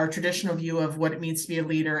 our traditional view of what it means to be a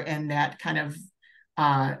leader and that kind of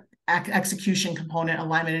execution component,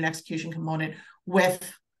 alignment and execution component with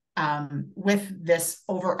this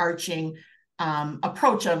overarching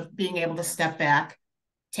approach of being able to step back,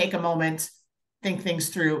 take a moment, think things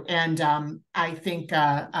through. And I think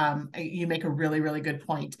you make a really, really good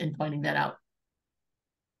point in pointing that out.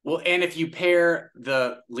 Well, and if you pair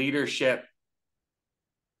the leadership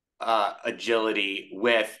agility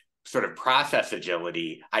with sort of process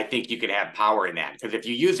agility, I think you can have power in that. Because if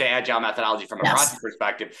you use the agile methodology from a process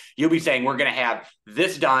perspective, you'll be saying, we're going to have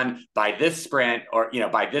this done by this sprint, or, you know,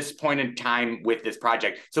 by this point in time with this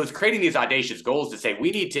project. So it's creating these audacious goals to say,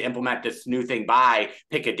 we need to implement this new thing by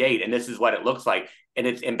pick a date, and this is what it looks like. And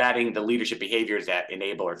it's embedding the leadership behaviors that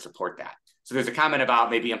enable or support that. So there's a comment about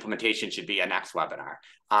maybe implementation should be a next webinar.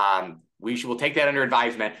 We'll take that under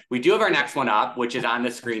advisement. We do have our next one up, which is on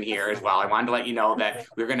the screen here as well. I wanted to let you know that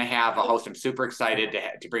we're going to have a host. I'm super excited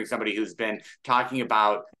to bring somebody who's been talking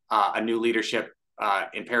about a new leadership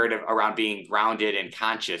imperative around being grounded and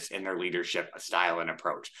conscious in their leadership style and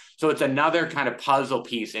approach. So it's another kind of puzzle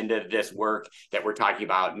piece into this work that we're talking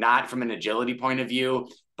about, not from an agility point of view,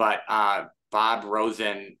 but Bob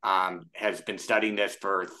Rosen has been studying this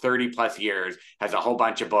for 30 plus years, has a whole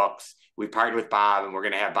bunch of books. We partnered with Bob, and we're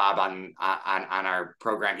going to have Bob on our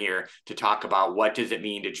program here to talk about what does it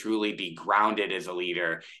mean to truly be grounded as a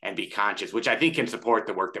leader and be conscious, which I think can support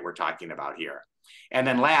the work that we're talking about here. And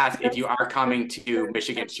then last, if you are coming to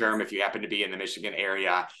Michigan SHRM, if you happen to be in the Michigan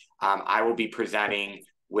area, I will be presenting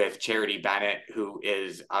with Charity Bennett, who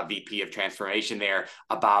is a VP of transformation there,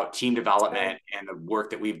 about team development and the work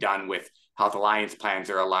that we've done with Health Alliance Plans.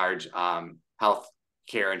 They're a large health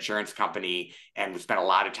care insurance company, and we spent a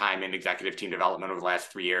lot of time in executive team development over the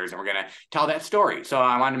last 3 years, and we're going to tell that story. So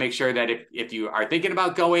I want to make sure that if you are thinking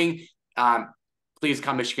about going, please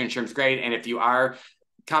come. Michigan SHRM's great. And if you are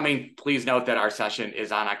coming, please note that our session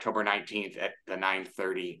is on October 19th at the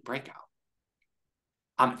 9:30 breakout.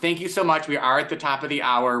 Thank you so much. We are at the top of the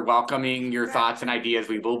hour, welcoming your thoughts and ideas.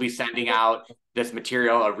 We will be sending out this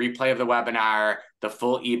material, a replay of the webinar, the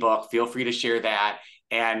full ebook. Feel free to share that.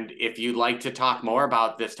 And if you'd like to talk more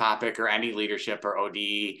about this topic or any leadership or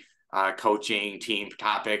OD coaching team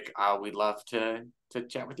topic, we'd love to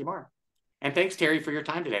chat with you more. And thanks, Terry, for your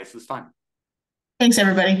time today. This was fun. Thanks,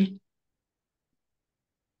 everybody.